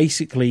I'm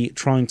basically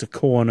trying to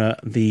corner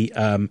the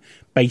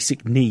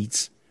basic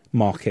needs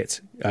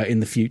market in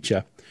the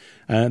future.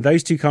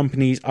 Those two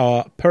companies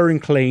are Purr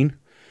and Clean,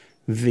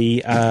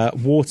 the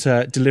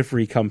water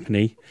delivery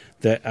company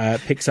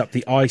that picks up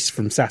the ice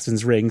from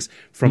Saturn's rings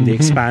from the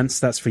Expanse.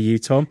 That's for you,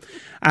 Tom.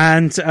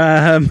 And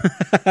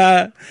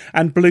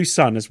and Blue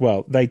Sun as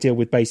well. They deal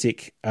with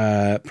basic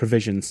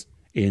provisions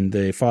in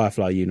the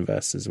Firefly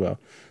universe as well.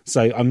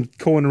 So I'm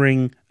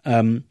cornering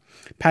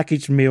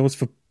packaged meals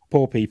for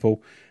poor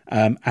people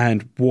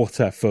and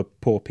water for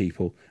poor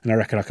people. And I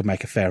reckon I could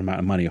make a fair amount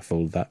of money off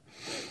all of that.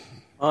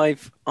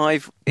 I've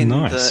in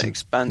the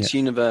Expanse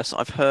universe,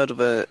 I've heard of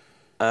a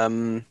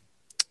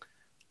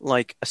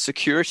like a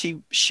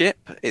security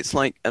ship. It's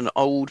like an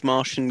old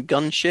Martian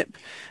gunship,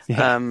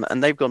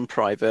 and they've gone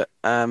private.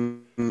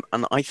 And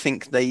I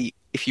think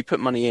if you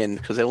put money in,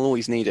 because they'll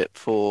always need it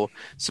for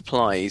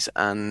supplies,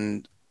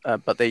 and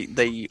but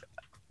they've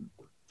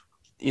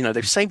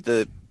saved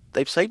the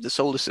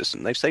solar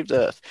system, they've saved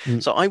Earth.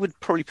 So I would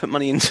probably put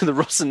money into the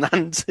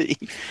Rocinante,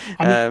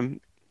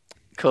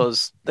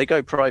 because they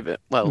go private.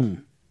 Well,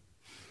 in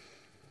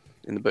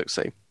the books,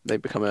 they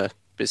become a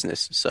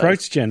business. So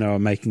Protogen are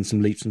making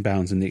some leaps and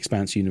bounds in the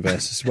Expanse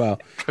universe as well.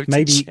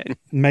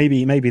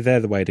 maybe they're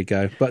the way to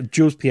go. But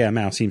Jules Pierre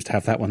Mao seems to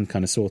have that one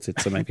kind of sorted,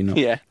 so maybe not.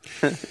 Yeah.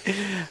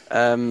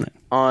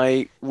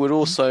 I would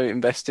also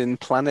invest in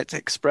Planet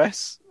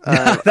Express.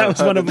 That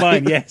was one of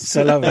mine. Yes,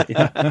 I love it.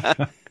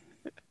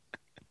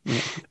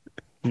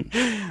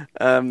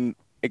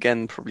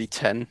 Again, probably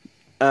 10.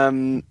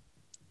 I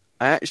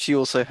actually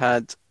also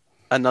had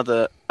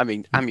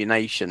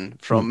ammunition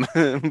from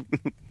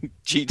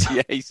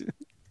GTA.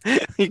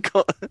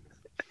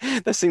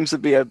 There seems to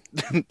be a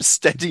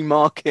steady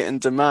market and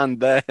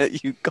demand there.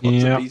 You've got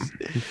to be.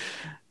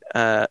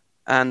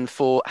 And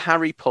for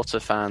Harry Potter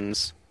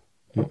fans,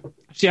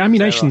 see,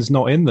 ammunition's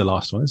not in the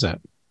last one, is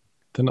it?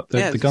 They're not.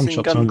 The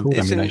gunshots aren't called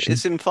ammunition.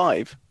 It's in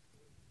 5.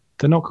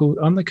 They're not called.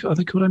 Are they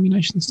called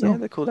ammunition still? Yeah,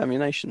 they're called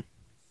ammunition. I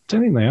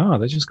don't think they are.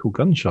 They're just called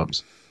gun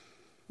shops.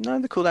 No,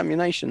 they're called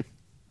ammunition.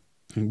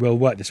 We'll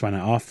work this one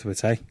out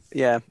afterwards, eh?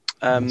 Yeah.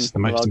 It's the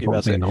most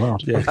important thing in the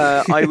world.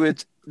 Yeah.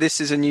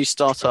 This is a new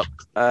startup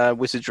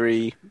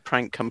wizardry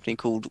prank company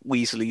called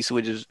Weasley's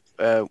Wizardry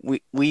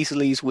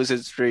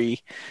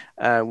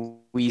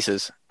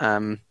Weezers.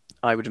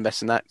 I would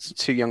invest in that. It's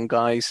 2 young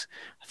guys.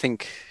 I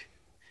think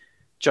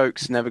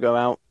jokes never go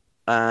out,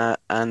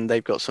 and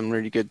they've got some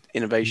really good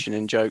innovation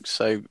in jokes.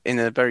 So in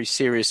a very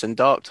serious and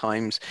dark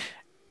times,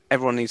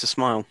 everyone needs a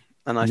smile.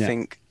 And I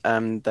think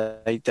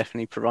they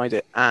definitely provide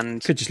it.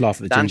 And could just laugh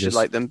at the Dan gingers. should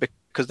like them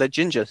because they're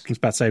ginger. I was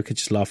about to say we could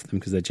just laugh at them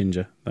because they're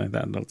ginger.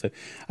 That'll do.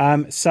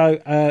 So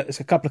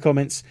it's a couple of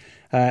comments.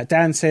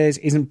 Dan says,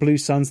 "Isn't Blue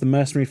Suns the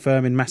mercenary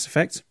firm in Mass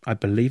Effect?" I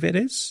believe it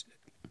is.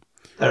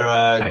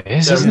 They're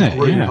isn't it?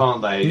 Group,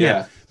 aren't they?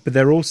 Yeah. But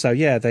they're also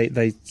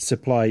they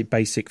supply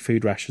basic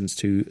food rations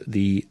to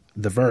the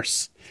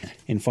verse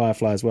in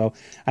Firefly as well.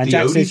 And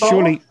Jack says,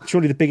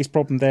 surely the biggest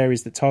problem there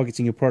is that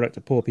targeting your product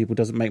to poor people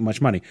doesn't make much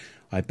money.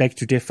 I beg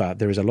to differ.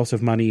 There is a lot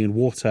of money in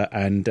water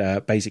and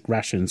basic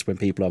rations when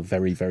people are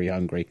very, very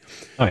hungry.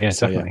 Oh, yeah,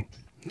 definitely.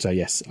 So,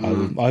 yes,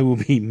 I will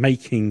be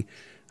making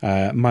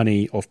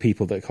money off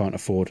people that can't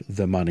afford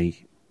the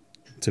money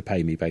to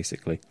pay me,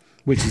 basically,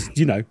 which is,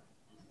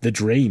 the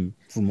dream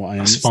from what I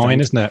understand. That's fine,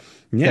 isn't it?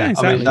 Yeah,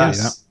 exactly. I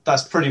mean,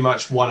 that's pretty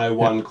much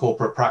 101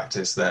 corporate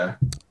practice there,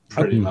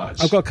 pretty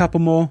much. I've got a couple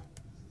more.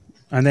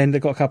 And then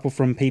they've got a couple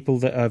from people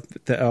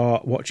that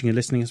are watching and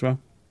listening as well.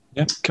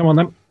 Yeah, come on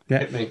then. Yeah.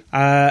 Hit me.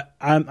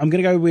 I'm going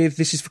to go with,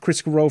 this is for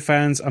Critical Role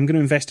fans, I'm going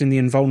to invest in the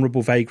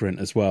Invulnerable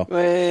Vagrant as well.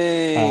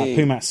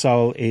 Pumat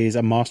Sol is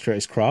a master at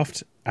his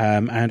craft,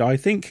 and I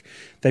think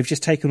they've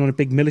just taken on a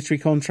big military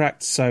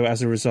contract, so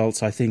as a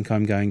result, I think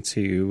I'm going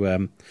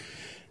to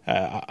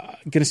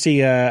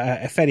see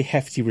a fairly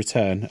hefty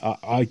return.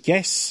 I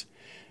guess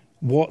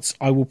what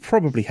I will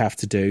probably have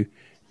to do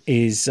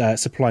is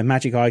supply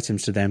magic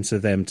items to them, so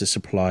them to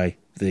supply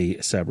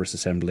the Cerberus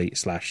Assembly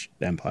 / the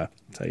Empire.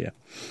 So yeah,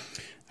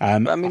 I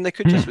mean they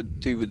could just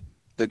do with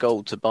the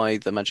gold to buy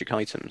the magic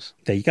items.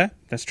 There you go.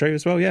 That's true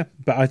as well. Yeah,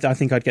 but I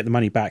think I'd get the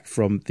money back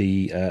from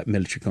the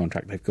military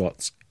contract they've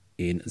got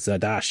in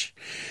Zadash.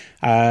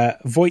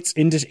 Voights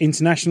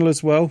International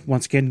as well.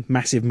 Once again,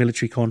 massive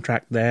military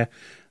contract there.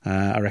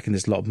 I reckon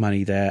there's a lot of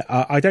money there.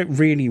 I don't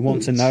really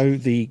want to know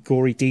the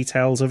gory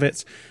details of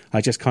it. I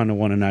just kind of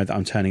want to know that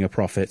I'm turning a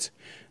profit.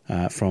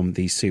 from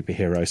these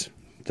superheroes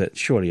that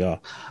surely are.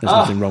 There's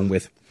nothing wrong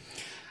with.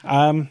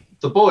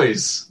 The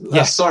boys.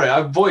 Yeah. Sorry,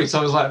 Voight.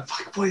 I was like,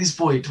 fuck, what is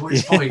Voight? What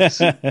is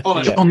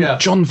Voight?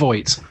 John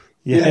Voight.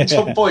 Yeah,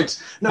 John Voight.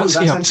 No, What's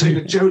that's he up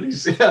Angelina to?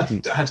 Jolie's. Yeah,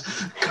 Dad.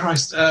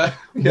 Christ. Yeah.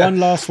 One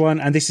last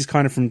one, and this is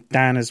kind of from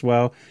Dan as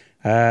well.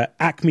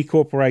 Acme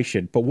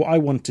Corporation. But what I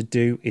want to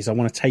do is I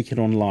want to take it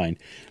online.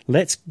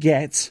 Let's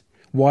get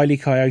Wile E.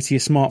 Coyote a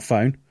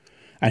smartphone,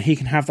 and he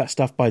can have that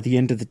stuff by the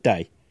end of the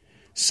day.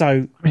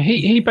 So I mean,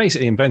 he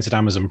basically invented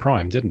Amazon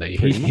Prime, didn't he?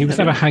 He was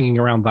never hanging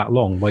around that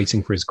long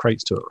waiting for his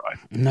crates to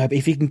arrive. no, but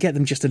if he can get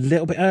them just a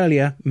little bit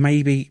earlier,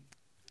 maybe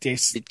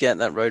this. You'd get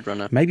that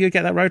Roadrunner. Maybe you'll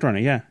get that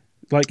Roadrunner, yeah.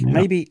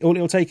 Maybe all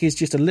it'll take is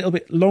just a little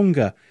bit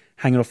longer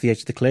hanging off the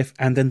edge of the cliff,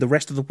 and then the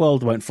rest of the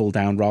world won't fall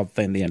down rather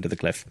than the end of the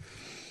cliff.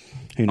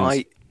 Who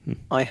knows?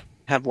 I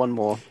have one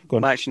more. Go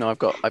on. Well, actually,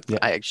 no,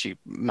 I actually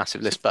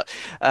massive list, but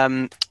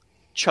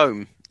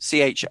CHOAM,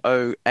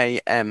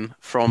 CHOAM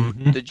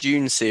from the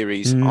Dune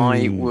series.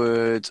 I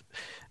would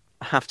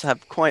have to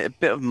have quite a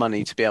bit of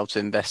money to be able to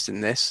invest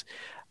in this.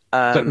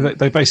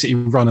 They basically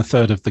run a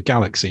third of the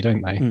galaxy,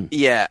 don't they?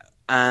 Yeah,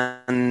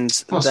 and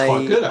That's they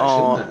quite good, actually,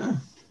 are. isn't it?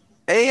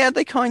 Yeah,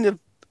 they kind of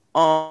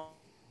are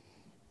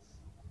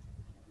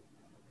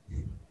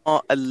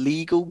a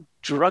legal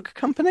drug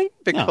company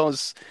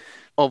because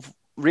of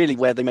really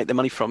where they make their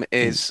money from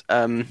is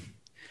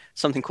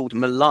something called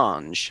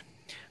melange,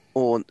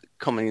 or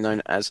commonly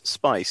known as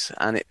spice,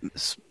 and it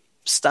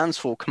stands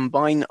for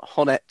Combine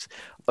Honnête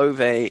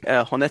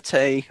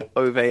Honnête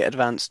Ove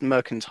Advanced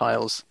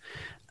Mercantiles,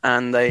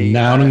 and they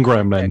Noun and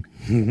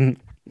gremlin.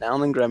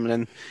 Noun and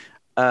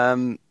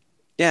gremlin.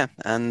 Yeah,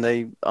 and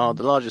they are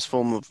the largest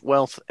form of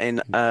wealth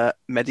in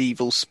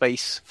medieval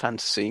space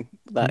fantasy.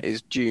 That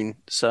is Dune.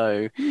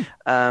 So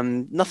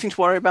nothing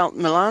to worry about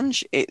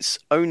melange. It's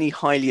only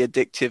highly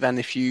addictive, and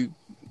if you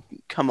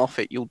come off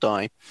it, you'll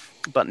die.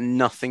 But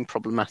nothing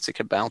problematic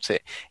about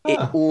it. It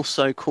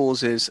also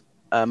causes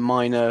a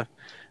minor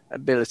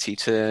ability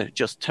to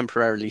just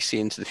temporarily see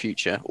into the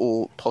future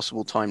or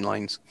possible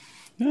timelines.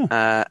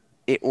 Yeah.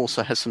 It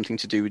also has something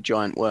to do with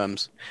giant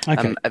worms.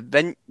 Okay.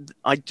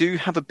 I do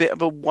have a bit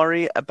of a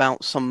worry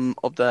about some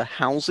of the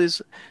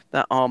houses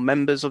that are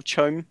members of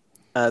CHOAM,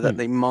 that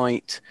they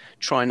might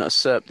try and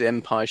usurp the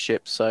Empire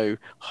ship. So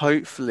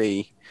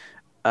hopefully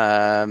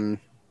one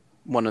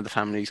of the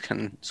families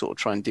can sort of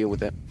try and deal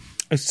with it.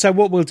 So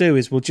what we'll do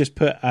is we'll just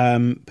put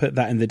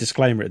that in the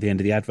disclaimer at the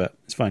end of the advert.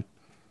 It's fine.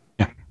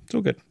 Yeah. It's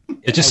all good.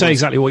 Just say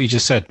exactly what you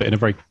just said, but in a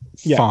very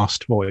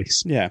fast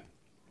voice. Yeah.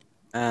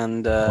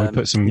 And We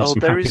put some there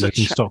happy is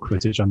looking stock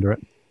footage under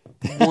it.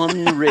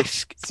 one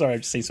risk. Sorry, I've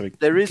just seen something.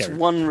 There is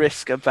one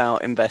risk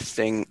about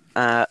investing,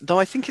 though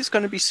I think it's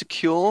going to be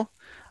secure.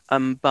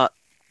 But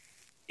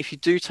if you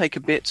do take a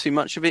bit too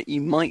much of it,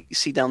 you might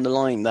see down the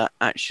line that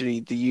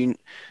actually the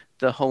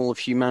whole of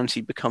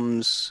humanity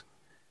becomes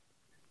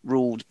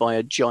ruled by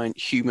a giant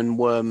human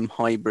worm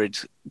hybrid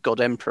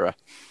god emperor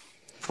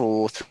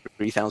for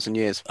 3,000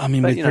 years. I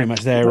mean, But, we're you pretty know,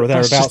 much there or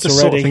That's thereabouts just the sort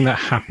of already. thing that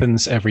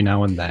happens every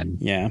now and then.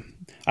 Yeah.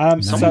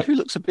 Someone who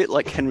looks a bit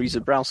like Henry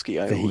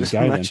Zabrowski, I There you always go,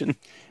 then. imagine.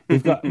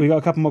 We've got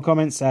a couple more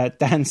comments.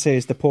 Dan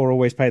says the poor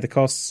always pay the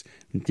costs.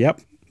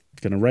 Yep,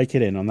 going to rake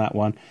it in on that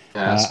one.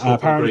 Yes, corporate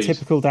apparently, greed.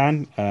 typical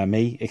Dan,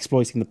 me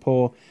exploiting the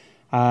poor.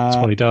 That's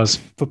what he does.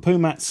 For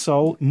Pumat's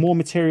soul, more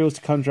materials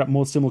to conjure up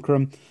more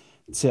simulacrum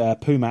to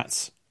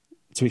Pumat's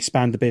to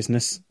expand the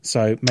business.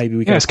 So maybe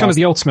we go. Yeah, it's kind of past-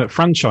 the ultimate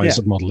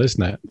franchise model,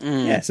 isn't it?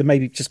 Yeah, so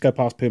maybe just go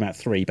past Pumat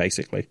 3,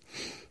 basically.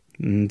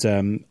 And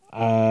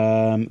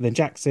then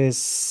Jack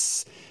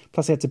says,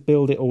 plus he had to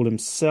build it all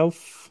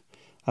himself.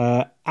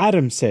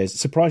 Adam says,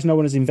 surprised no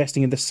one is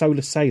investing in the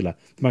Solar Sailor,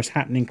 the most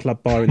happening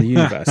club bar in the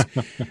universe.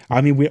 I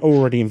mean, we're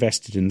already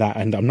invested in that,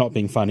 and I'm not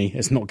being funny.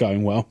 It's not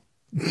going well.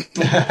 No,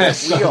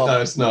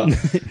 it's not.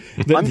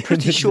 I'm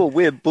pretty sure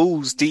we're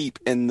balls deep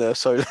in the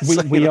solar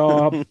sailor. We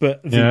are,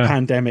 but the Yeah.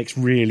 pandemic's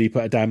really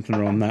put a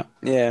dampener on that.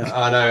 Yeah.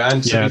 I know,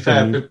 and to Yeah, be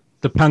fair,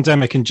 the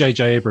pandemic and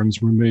J.J.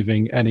 Abrams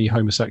removing any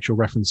homosexual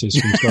references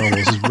from Star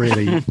Wars has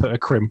really put a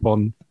crimp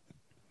on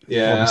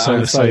yeah,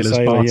 Solar Solar Sailor's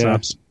Sailor, bar yeah.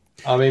 tabs.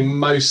 I mean,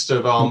 most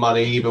of our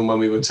money, even when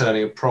we were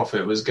turning a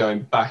profit, was going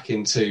back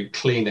into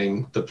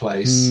cleaning the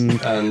place,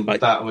 and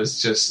that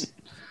was just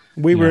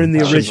We were in the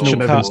that original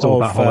shouldn't have cut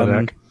installed of that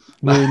holodeck.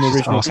 we were in the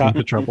original Asking cut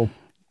for trouble.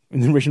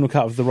 in the original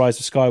cut of The Rise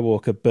of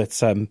Skywalker,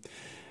 but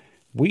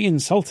we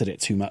insulted it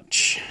too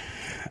much.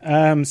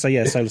 So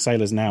yeah, Solar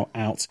Sailor's now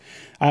out.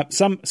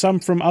 Some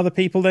from other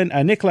people then.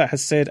 Nicola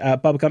has said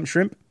Bubba Gump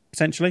Shrimp,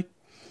 potentially.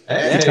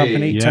 hey, The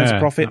company, tons of Yeah,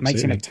 profit,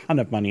 makes him a absolutely. ton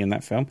of money in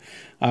that film.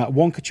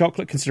 Wonka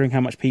chocolate, considering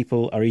how much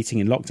people are eating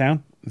in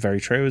lockdown. Very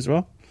true as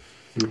well.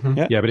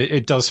 Yeah, but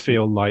it does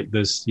feel like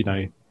there's,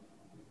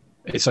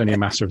 it's only a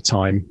matter of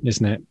time,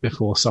 isn't it,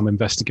 before some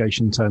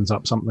investigation turns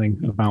up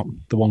something about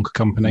the Wonka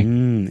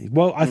company.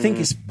 Well, I think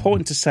it's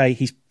important to say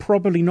he's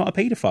probably not a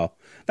paedophile.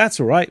 That's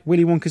all right.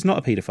 Willy Wonka's not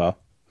a paedophile.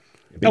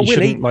 But you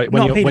shouldn't, like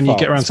when you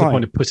get around to the fine.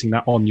 point of putting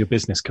that on your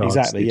business cards,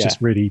 Exactly, it yeah.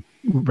 just really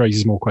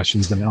raises more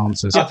questions than it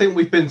answers. I think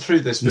we've been through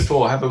this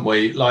before, haven't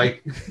we?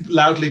 Like,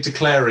 loudly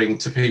declaring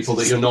to people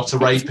that you're not a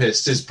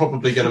rapist is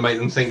probably going to make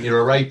them think you're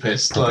a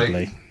rapist. Probably.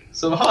 Like,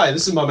 so hi,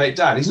 this is my mate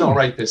Dan. He's not a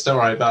rapist. Don't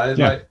worry about it.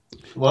 Yeah. Like,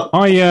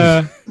 what?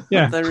 Yeah.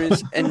 There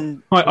is,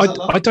 and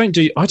I don't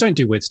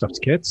do weird stuff to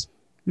kids.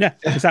 Yeah,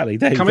 exactly.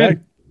 There Come you in.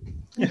 go.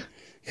 Yeah.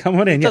 Come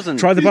on in. Yeah. Doesn't-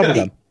 Try the bubble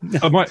gum.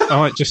 I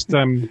might just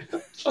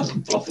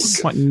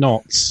might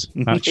not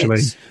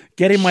actually.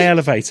 Get in my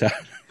elevator.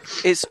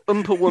 it's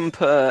Oompa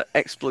Loompa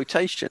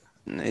exploitation.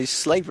 It's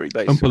slavery,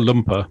 Oompa basically.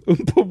 Loompa.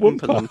 Oompa Oompa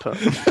Loompa. Loompa.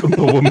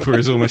 Oompa Loompa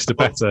is almost a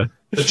better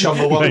The name for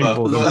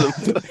Chumbawamba.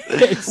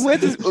 them. Where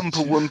does Oompa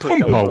Loompa Oompa come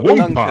from?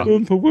 Loompa.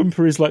 Duncan? Oompa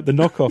Loompa is like the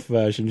knockoff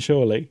version,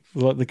 surely.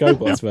 Like the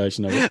GoBots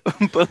version of it.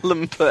 Oompa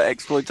Loompa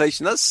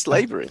exploitation. That's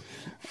slavery.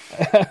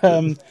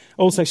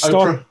 Also,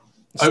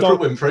 Oprah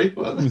Winfrey.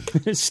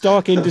 What?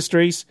 Stark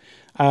Industries,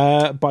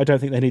 but I don't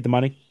think they need the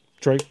money.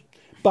 True.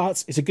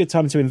 But it's a good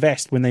time to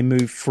invest when they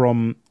move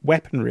from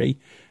weaponry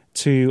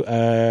to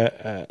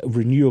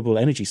renewable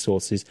energy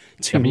sources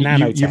to I mean,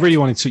 nanotech. you really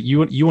wanted to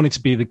you wanted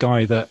to be the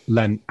guy that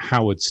lent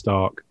Howard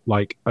Stark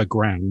like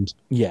 $1,000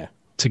 Yeah.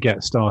 to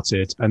get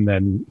started, and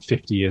then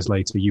 50 years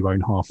later you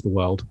own half the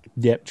world.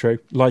 Yep, true.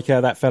 Like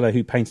that fellow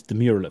who painted the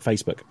mural at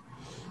Facebook.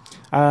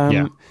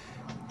 Yeah.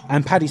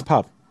 And Paddy's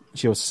Pub,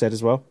 she also said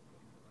as well.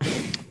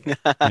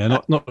 Yeah,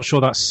 not sure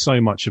that's so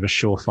much of a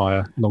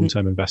surefire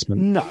long-term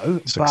investment.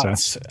 No,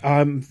 Success.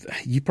 but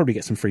you probably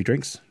get some free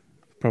drinks,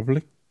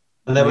 probably.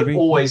 And there Maybe. would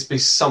always be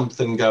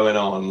something going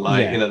on.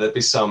 Like, Yeah. there'd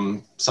be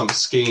some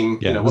scheme.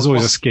 Yeah, There's there's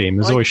always a scheme.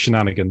 There's always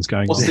shenanigans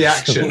going What's on. the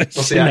action?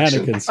 What's the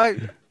action?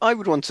 Shenanigans. I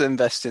would want to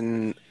invest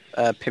in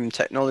PIM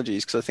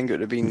Technologies because I think it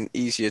would have been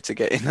easier to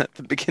get in at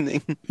the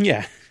beginning.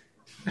 Yeah.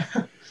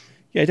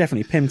 Yeah,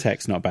 definitely.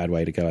 Pimtech's not a bad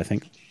way to go, I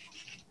think.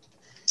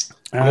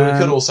 I mean, we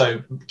could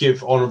also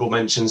give honourable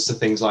mentions to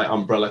things like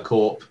Umbrella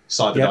Corp,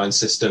 Cyberdyne Yep.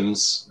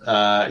 Systems,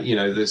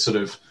 the sort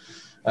of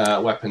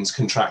weapons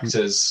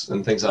contractors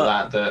and things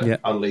like that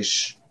Yep.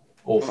 unleash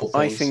awful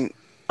things. I think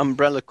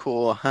Umbrella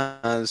Corps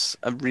has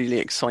a really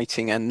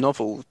exciting and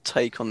novel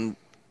take on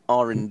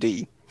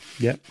R&D.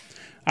 Yep.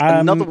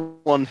 Another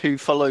one who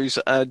follows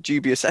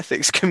dubious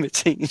ethics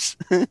committees.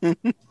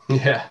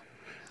 Yeah.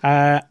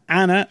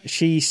 Anna,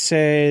 she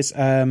says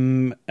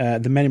the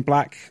Men in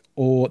Black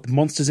or the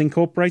Monsters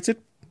Incorporated.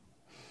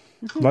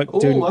 Like Oh,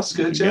 that's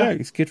good, yeah.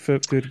 it's good for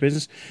good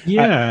business.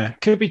 Yeah,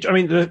 could be. I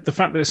mean, the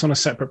fact that it's on a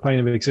separate plane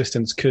of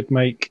existence could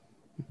make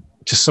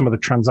just some of the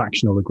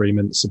transactional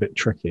agreements a bit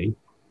tricky.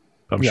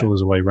 But I'm Yeah. sure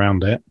there's a way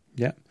around it.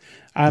 Yeah.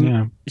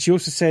 Yeah. She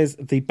also says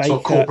the That's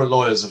what baker. corporate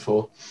lawyers are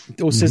for.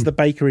 Also says the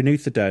baker in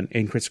Utherdurn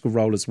in Critical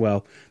Role as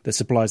well that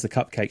supplies the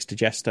cupcakes to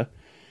Jester.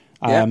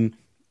 Yeah.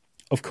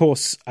 Of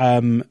course, I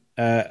know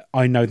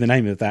the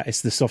name of that.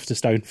 It's the Softer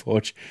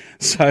Stoneforge.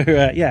 So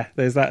yeah,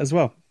 there's that as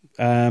well.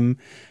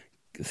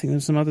 I think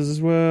there's some others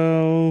as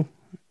well.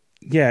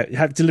 Yeah,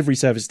 have delivery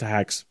service to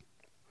hags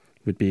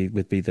would be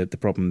the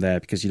problem there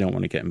because you don't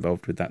want to get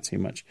involved with that too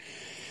much.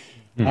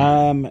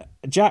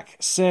 Jack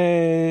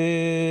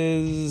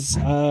says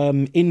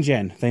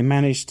InGen, they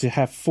managed to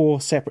have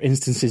 4 separate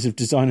instances of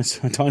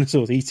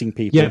dinosaurs eating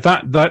people. Yeah,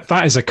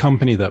 that is a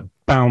company that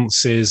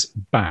bounces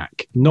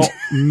back. Not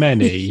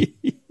many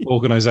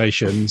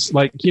organizations.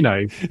 Like,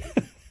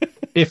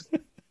 if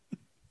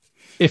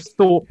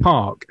Thorpe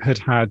Park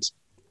had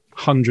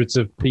hundreds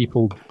of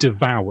people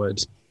devoured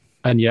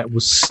and yet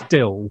was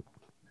still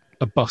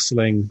a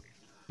bustling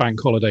bank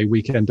holiday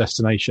weekend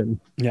destination,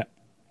 Yeah.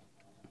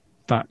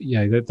 that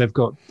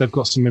they've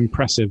got some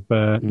impressive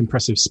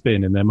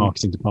spin in their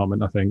marketing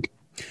department, I think.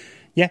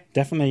 Yeah,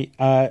 definitely.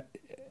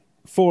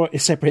 4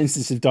 separate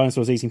instances of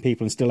dinosaurs eating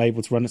people and still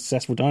able to run a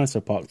successful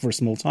dinosaur park for a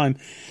small time.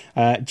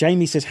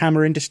 Jamie says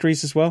Hammer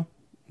Industries as well.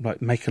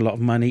 Like, make a lot of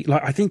money.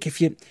 Like, I think if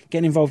you're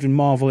getting involved in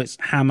Marvel, it's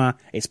Hammer,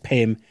 it's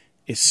Pym,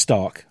 it's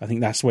Stark. I think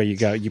that's where you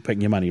go. You're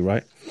putting your money,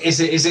 right? Is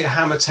it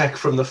Hammer Tech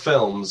from the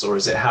films, or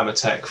is it Hammer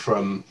Tech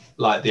from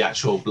like the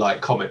actual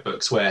like comic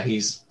books where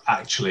he's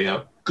actually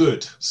a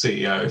good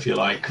CEO, if you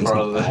like,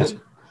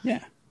 Yeah.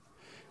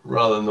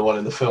 rather than the one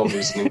in the film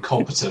who's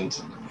incompetent?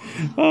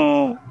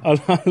 Oh,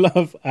 I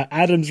love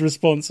Adam's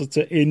response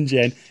to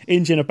InGen.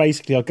 InGen are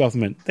basically our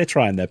government. They're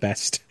trying their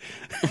best.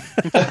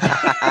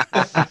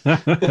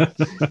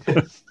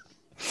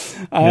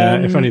 Yeah,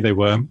 if only they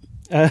were.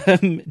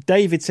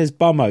 David says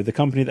Bummo, the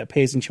company that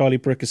appears in Charlie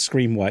Brooker's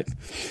Scream Wipe.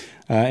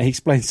 He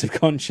explains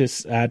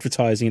subconscious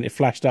advertising and it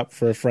flashed up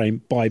for a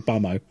frame by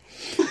Bummo.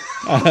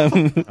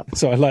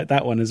 So I like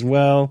that one as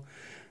well.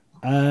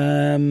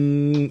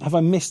 Have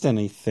I missed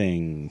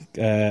anything?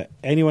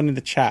 Anyone in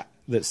the chat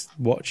that's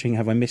watching,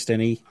 have I missed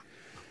any?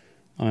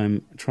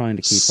 I'm trying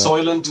to keep up.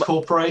 Soylent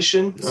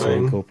Corporation.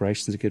 Soylent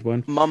Corporation's a good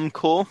one.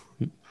 Mumcore.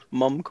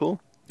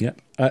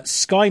 Yep.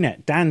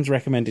 Skynet. Dan's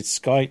recommended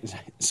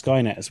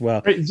Skynet as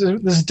well. There's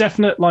a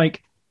definite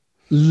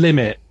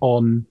limit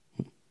on.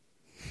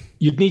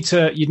 You'd need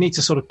to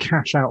sort of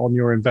cash out on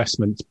your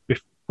investment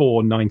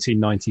before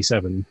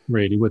 1997,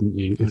 really, wouldn't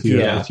you?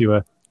 If you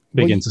were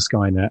big into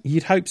Skynet.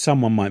 You'd hope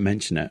someone might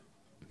mention it.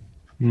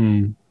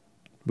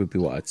 Would be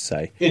what I'd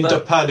say. In the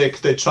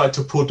panic, they tried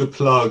to pull the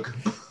plug.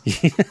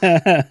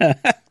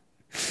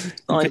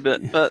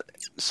 But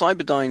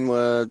Cyberdyne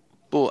were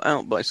bought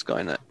out by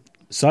Skynet.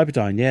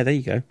 Cyberdyne, yeah, there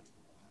you go.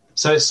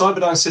 So it's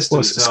Cyberdyne Well,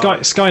 Systems.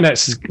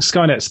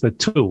 Skynet's the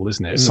tool,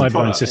 isn't it? Cyberdyne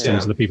Product,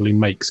 Systems are the people who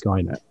make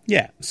Skynet.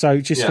 Yeah, so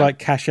just Yeah. like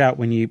cash out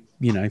when you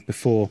know,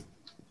 before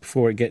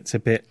it gets a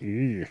bit,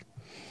 you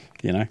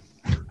know.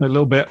 A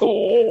little bit.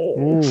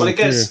 Well, it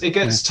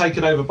gets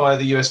taken over by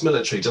the US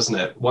military, doesn't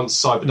it? Once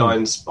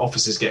Cyberdyne's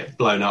offices get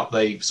blown up,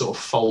 they sort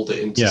of fold it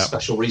into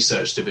special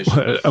research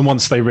division. And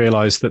once they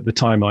realise that the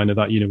timeline of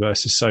that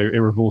universe is so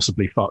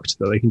irreversibly fucked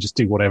that they can just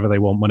do whatever they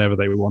want whenever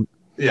they want.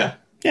 Yeah.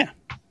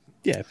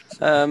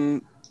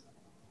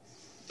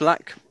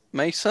 Black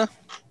Mesa.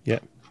 Yeah.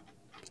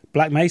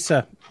 Black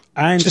Mesa.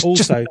 And Just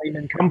also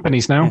naming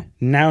companies now.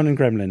 Noun and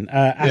Gremlin.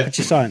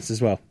 Aperture Science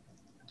as well.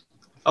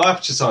 Oh,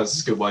 Aperture Science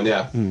is a good one,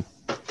 yeah.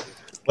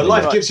 When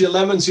life gives you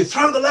lemons, you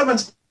throw the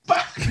lemons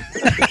back.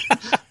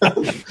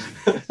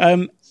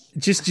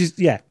 Just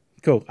yeah,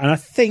 cool. And I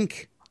don't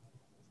think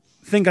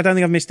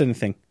I've missed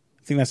anything.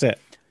 I think that's it.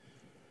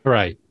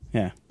 Right.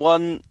 Yeah.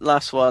 One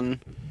last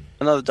one.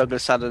 Another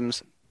Douglas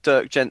Adams.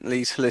 Dirk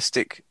Gently's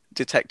Holistic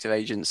Detective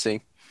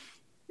Agency.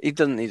 He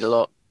doesn't need a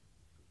lot,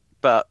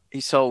 but he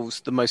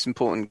solves the most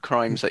important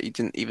crimes that you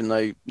didn't even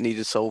know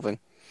needed solving.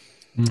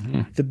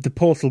 The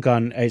portal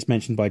gun, as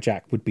mentioned by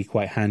Jack, would be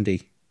quite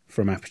handy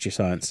from Aperture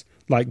Science.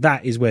 Like,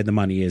 that is where the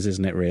money is,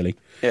 isn't it, really?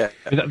 Yeah.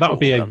 That would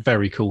be a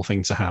very cool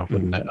thing to have,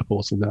 wouldn't it? A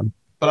portal gun.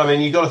 But I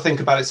mean, you've got to think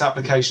about its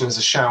application as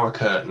a shower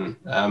curtain.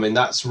 I mean,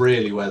 that's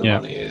really where the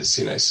money is,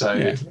 you know. So,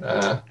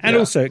 and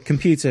also,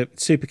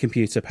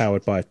 supercomputer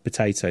powered by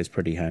potato is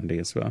pretty handy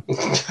as well.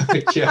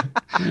 yeah,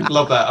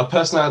 love that. A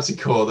personality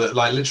core that,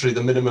 like, literally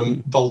the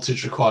minimum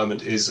voltage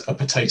requirement is a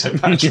potato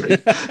battery.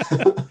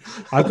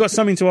 I've got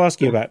something to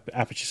ask you about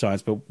Aperture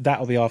Science, but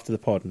that'll be after the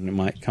pod, and it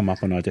might come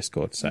up on our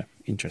Discord. So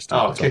interesting.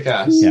 Oh, kick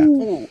ass! Yeah.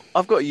 Ooh,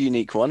 I've got a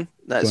unique one.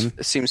 That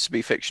seems to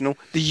be fictional.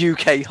 The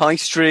UK High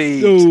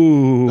Street.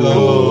 Ooh.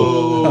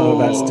 Oh,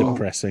 that's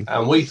depressing.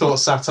 And we thought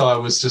satire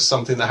was just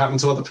something that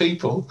happened to other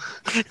people.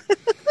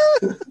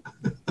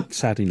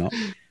 Sadly not.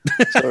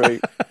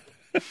 Sorry.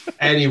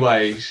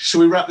 Anyway,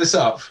 shall we wrap this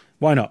up?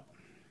 Why not?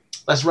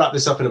 Let's wrap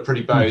this up in a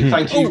pretty bow.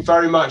 Thank you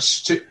very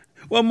much to...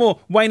 One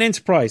more. Wayne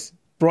Enterprise,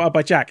 brought up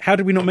by Jack. How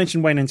did we not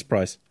mention Wayne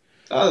Enterprise?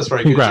 Oh, that's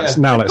very Congrats.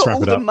 good. Yeah. Now let's Got wrap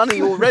all it the up.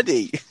 money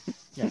already.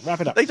 Yeah, wrap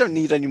it up. They don't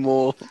need any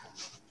more.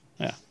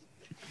 Yeah.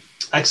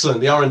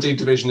 Excellent. The R&D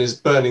division is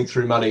burning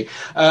through money.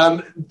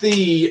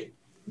 The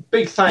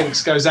big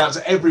thanks goes out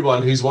to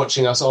everyone who's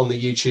watching us on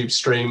the YouTube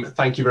stream.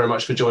 Thank you very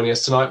much for joining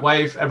us tonight.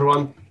 Wave,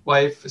 everyone.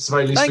 Wave. It's the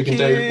very least we can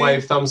do.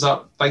 Wave, thumbs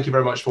up. Thank you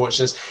very much for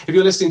watching us. If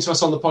you're listening to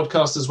us on the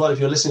podcast as well, if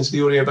you're listening to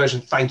the audio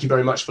version, thank you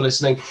very much for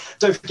listening.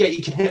 Don't forget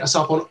you can hit us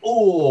up on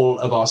all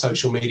of our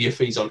social media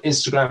feeds on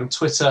Instagram,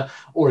 Twitter,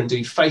 or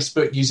indeed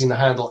Facebook using the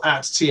handle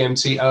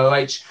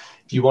 @TMTOOH.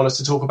 If you want us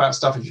to talk about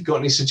stuff, if you've got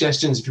any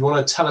suggestions, if you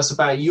want to tell us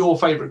about your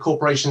favourite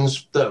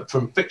corporations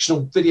from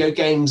fictional video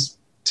games,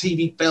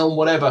 TV, film,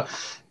 whatever,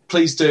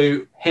 please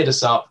do hit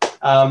us up.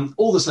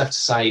 All that's left to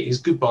say is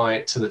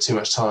goodbye to the Too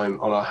Much Time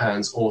on Our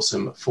Hands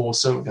awesome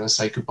foursome. I'm going to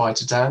say goodbye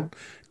to Dan.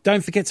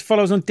 Don't forget to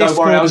follow us on Discord.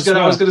 Don't worry, I was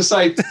going to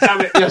say,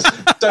 damn it, yes.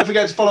 Don't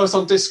forget to follow us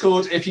on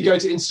Discord. If you go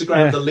to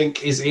Instagram, the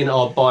link is in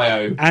our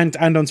bio. And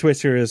on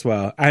Twitter as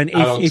well. And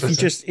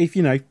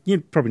if you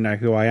probably know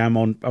who I am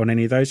on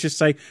any of those, just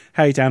say,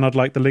 hey, Dan, I'd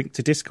like the link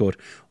to Discord.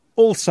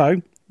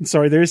 Also,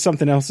 sorry, there is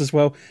something else as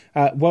well.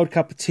 World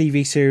Cup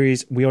TV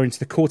series, we are into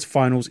the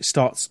quarterfinals. It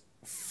starts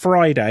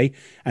Friday,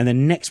 and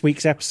then next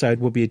week's episode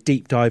will be a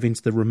deep dive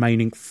into the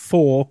remaining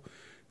 4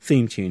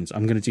 theme tunes.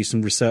 I'm going to do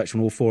some research on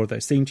all 4 of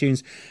those theme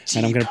tunes,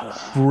 and I'm going to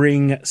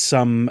bring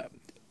some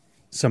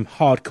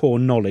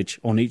hardcore knowledge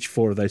on each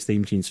 4 of those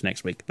theme tunes for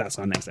next week. That's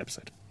our next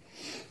episode.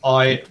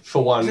 I,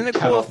 for one, Isn't it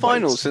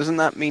quarterfinals? Doesn't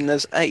that mean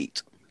there's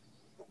 8?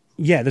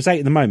 Yeah, there's 8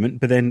 at the moment,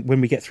 but then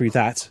when we get through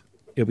that,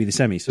 it'll be the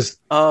semis.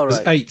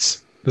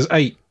 There's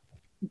 8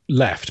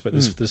 left, but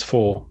there's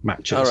 4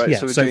 matches. All right, Yeah,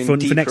 so we're so doing for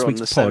deeper next on week's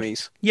the pod.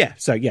 semis. Yeah,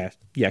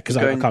 because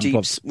I Going can't deep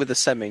bother. with a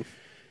semi.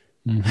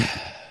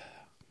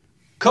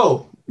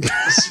 Cool. Go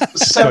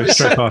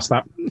straight past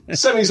that.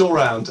 Semis all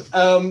round.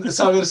 So I'm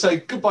going to say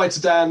goodbye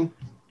to Dan.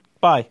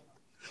 Bye.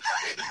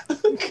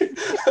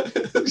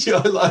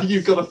 Yeah,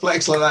 you've got to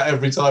flex like that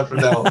every time from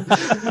now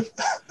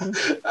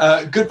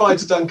on. Goodbye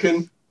to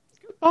Duncan.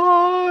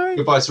 Bye.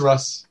 Goodbye to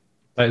Russ.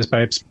 That is,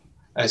 babes.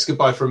 It's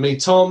goodbye from me,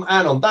 Tom.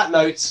 And on that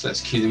note,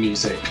 let's cue the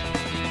music.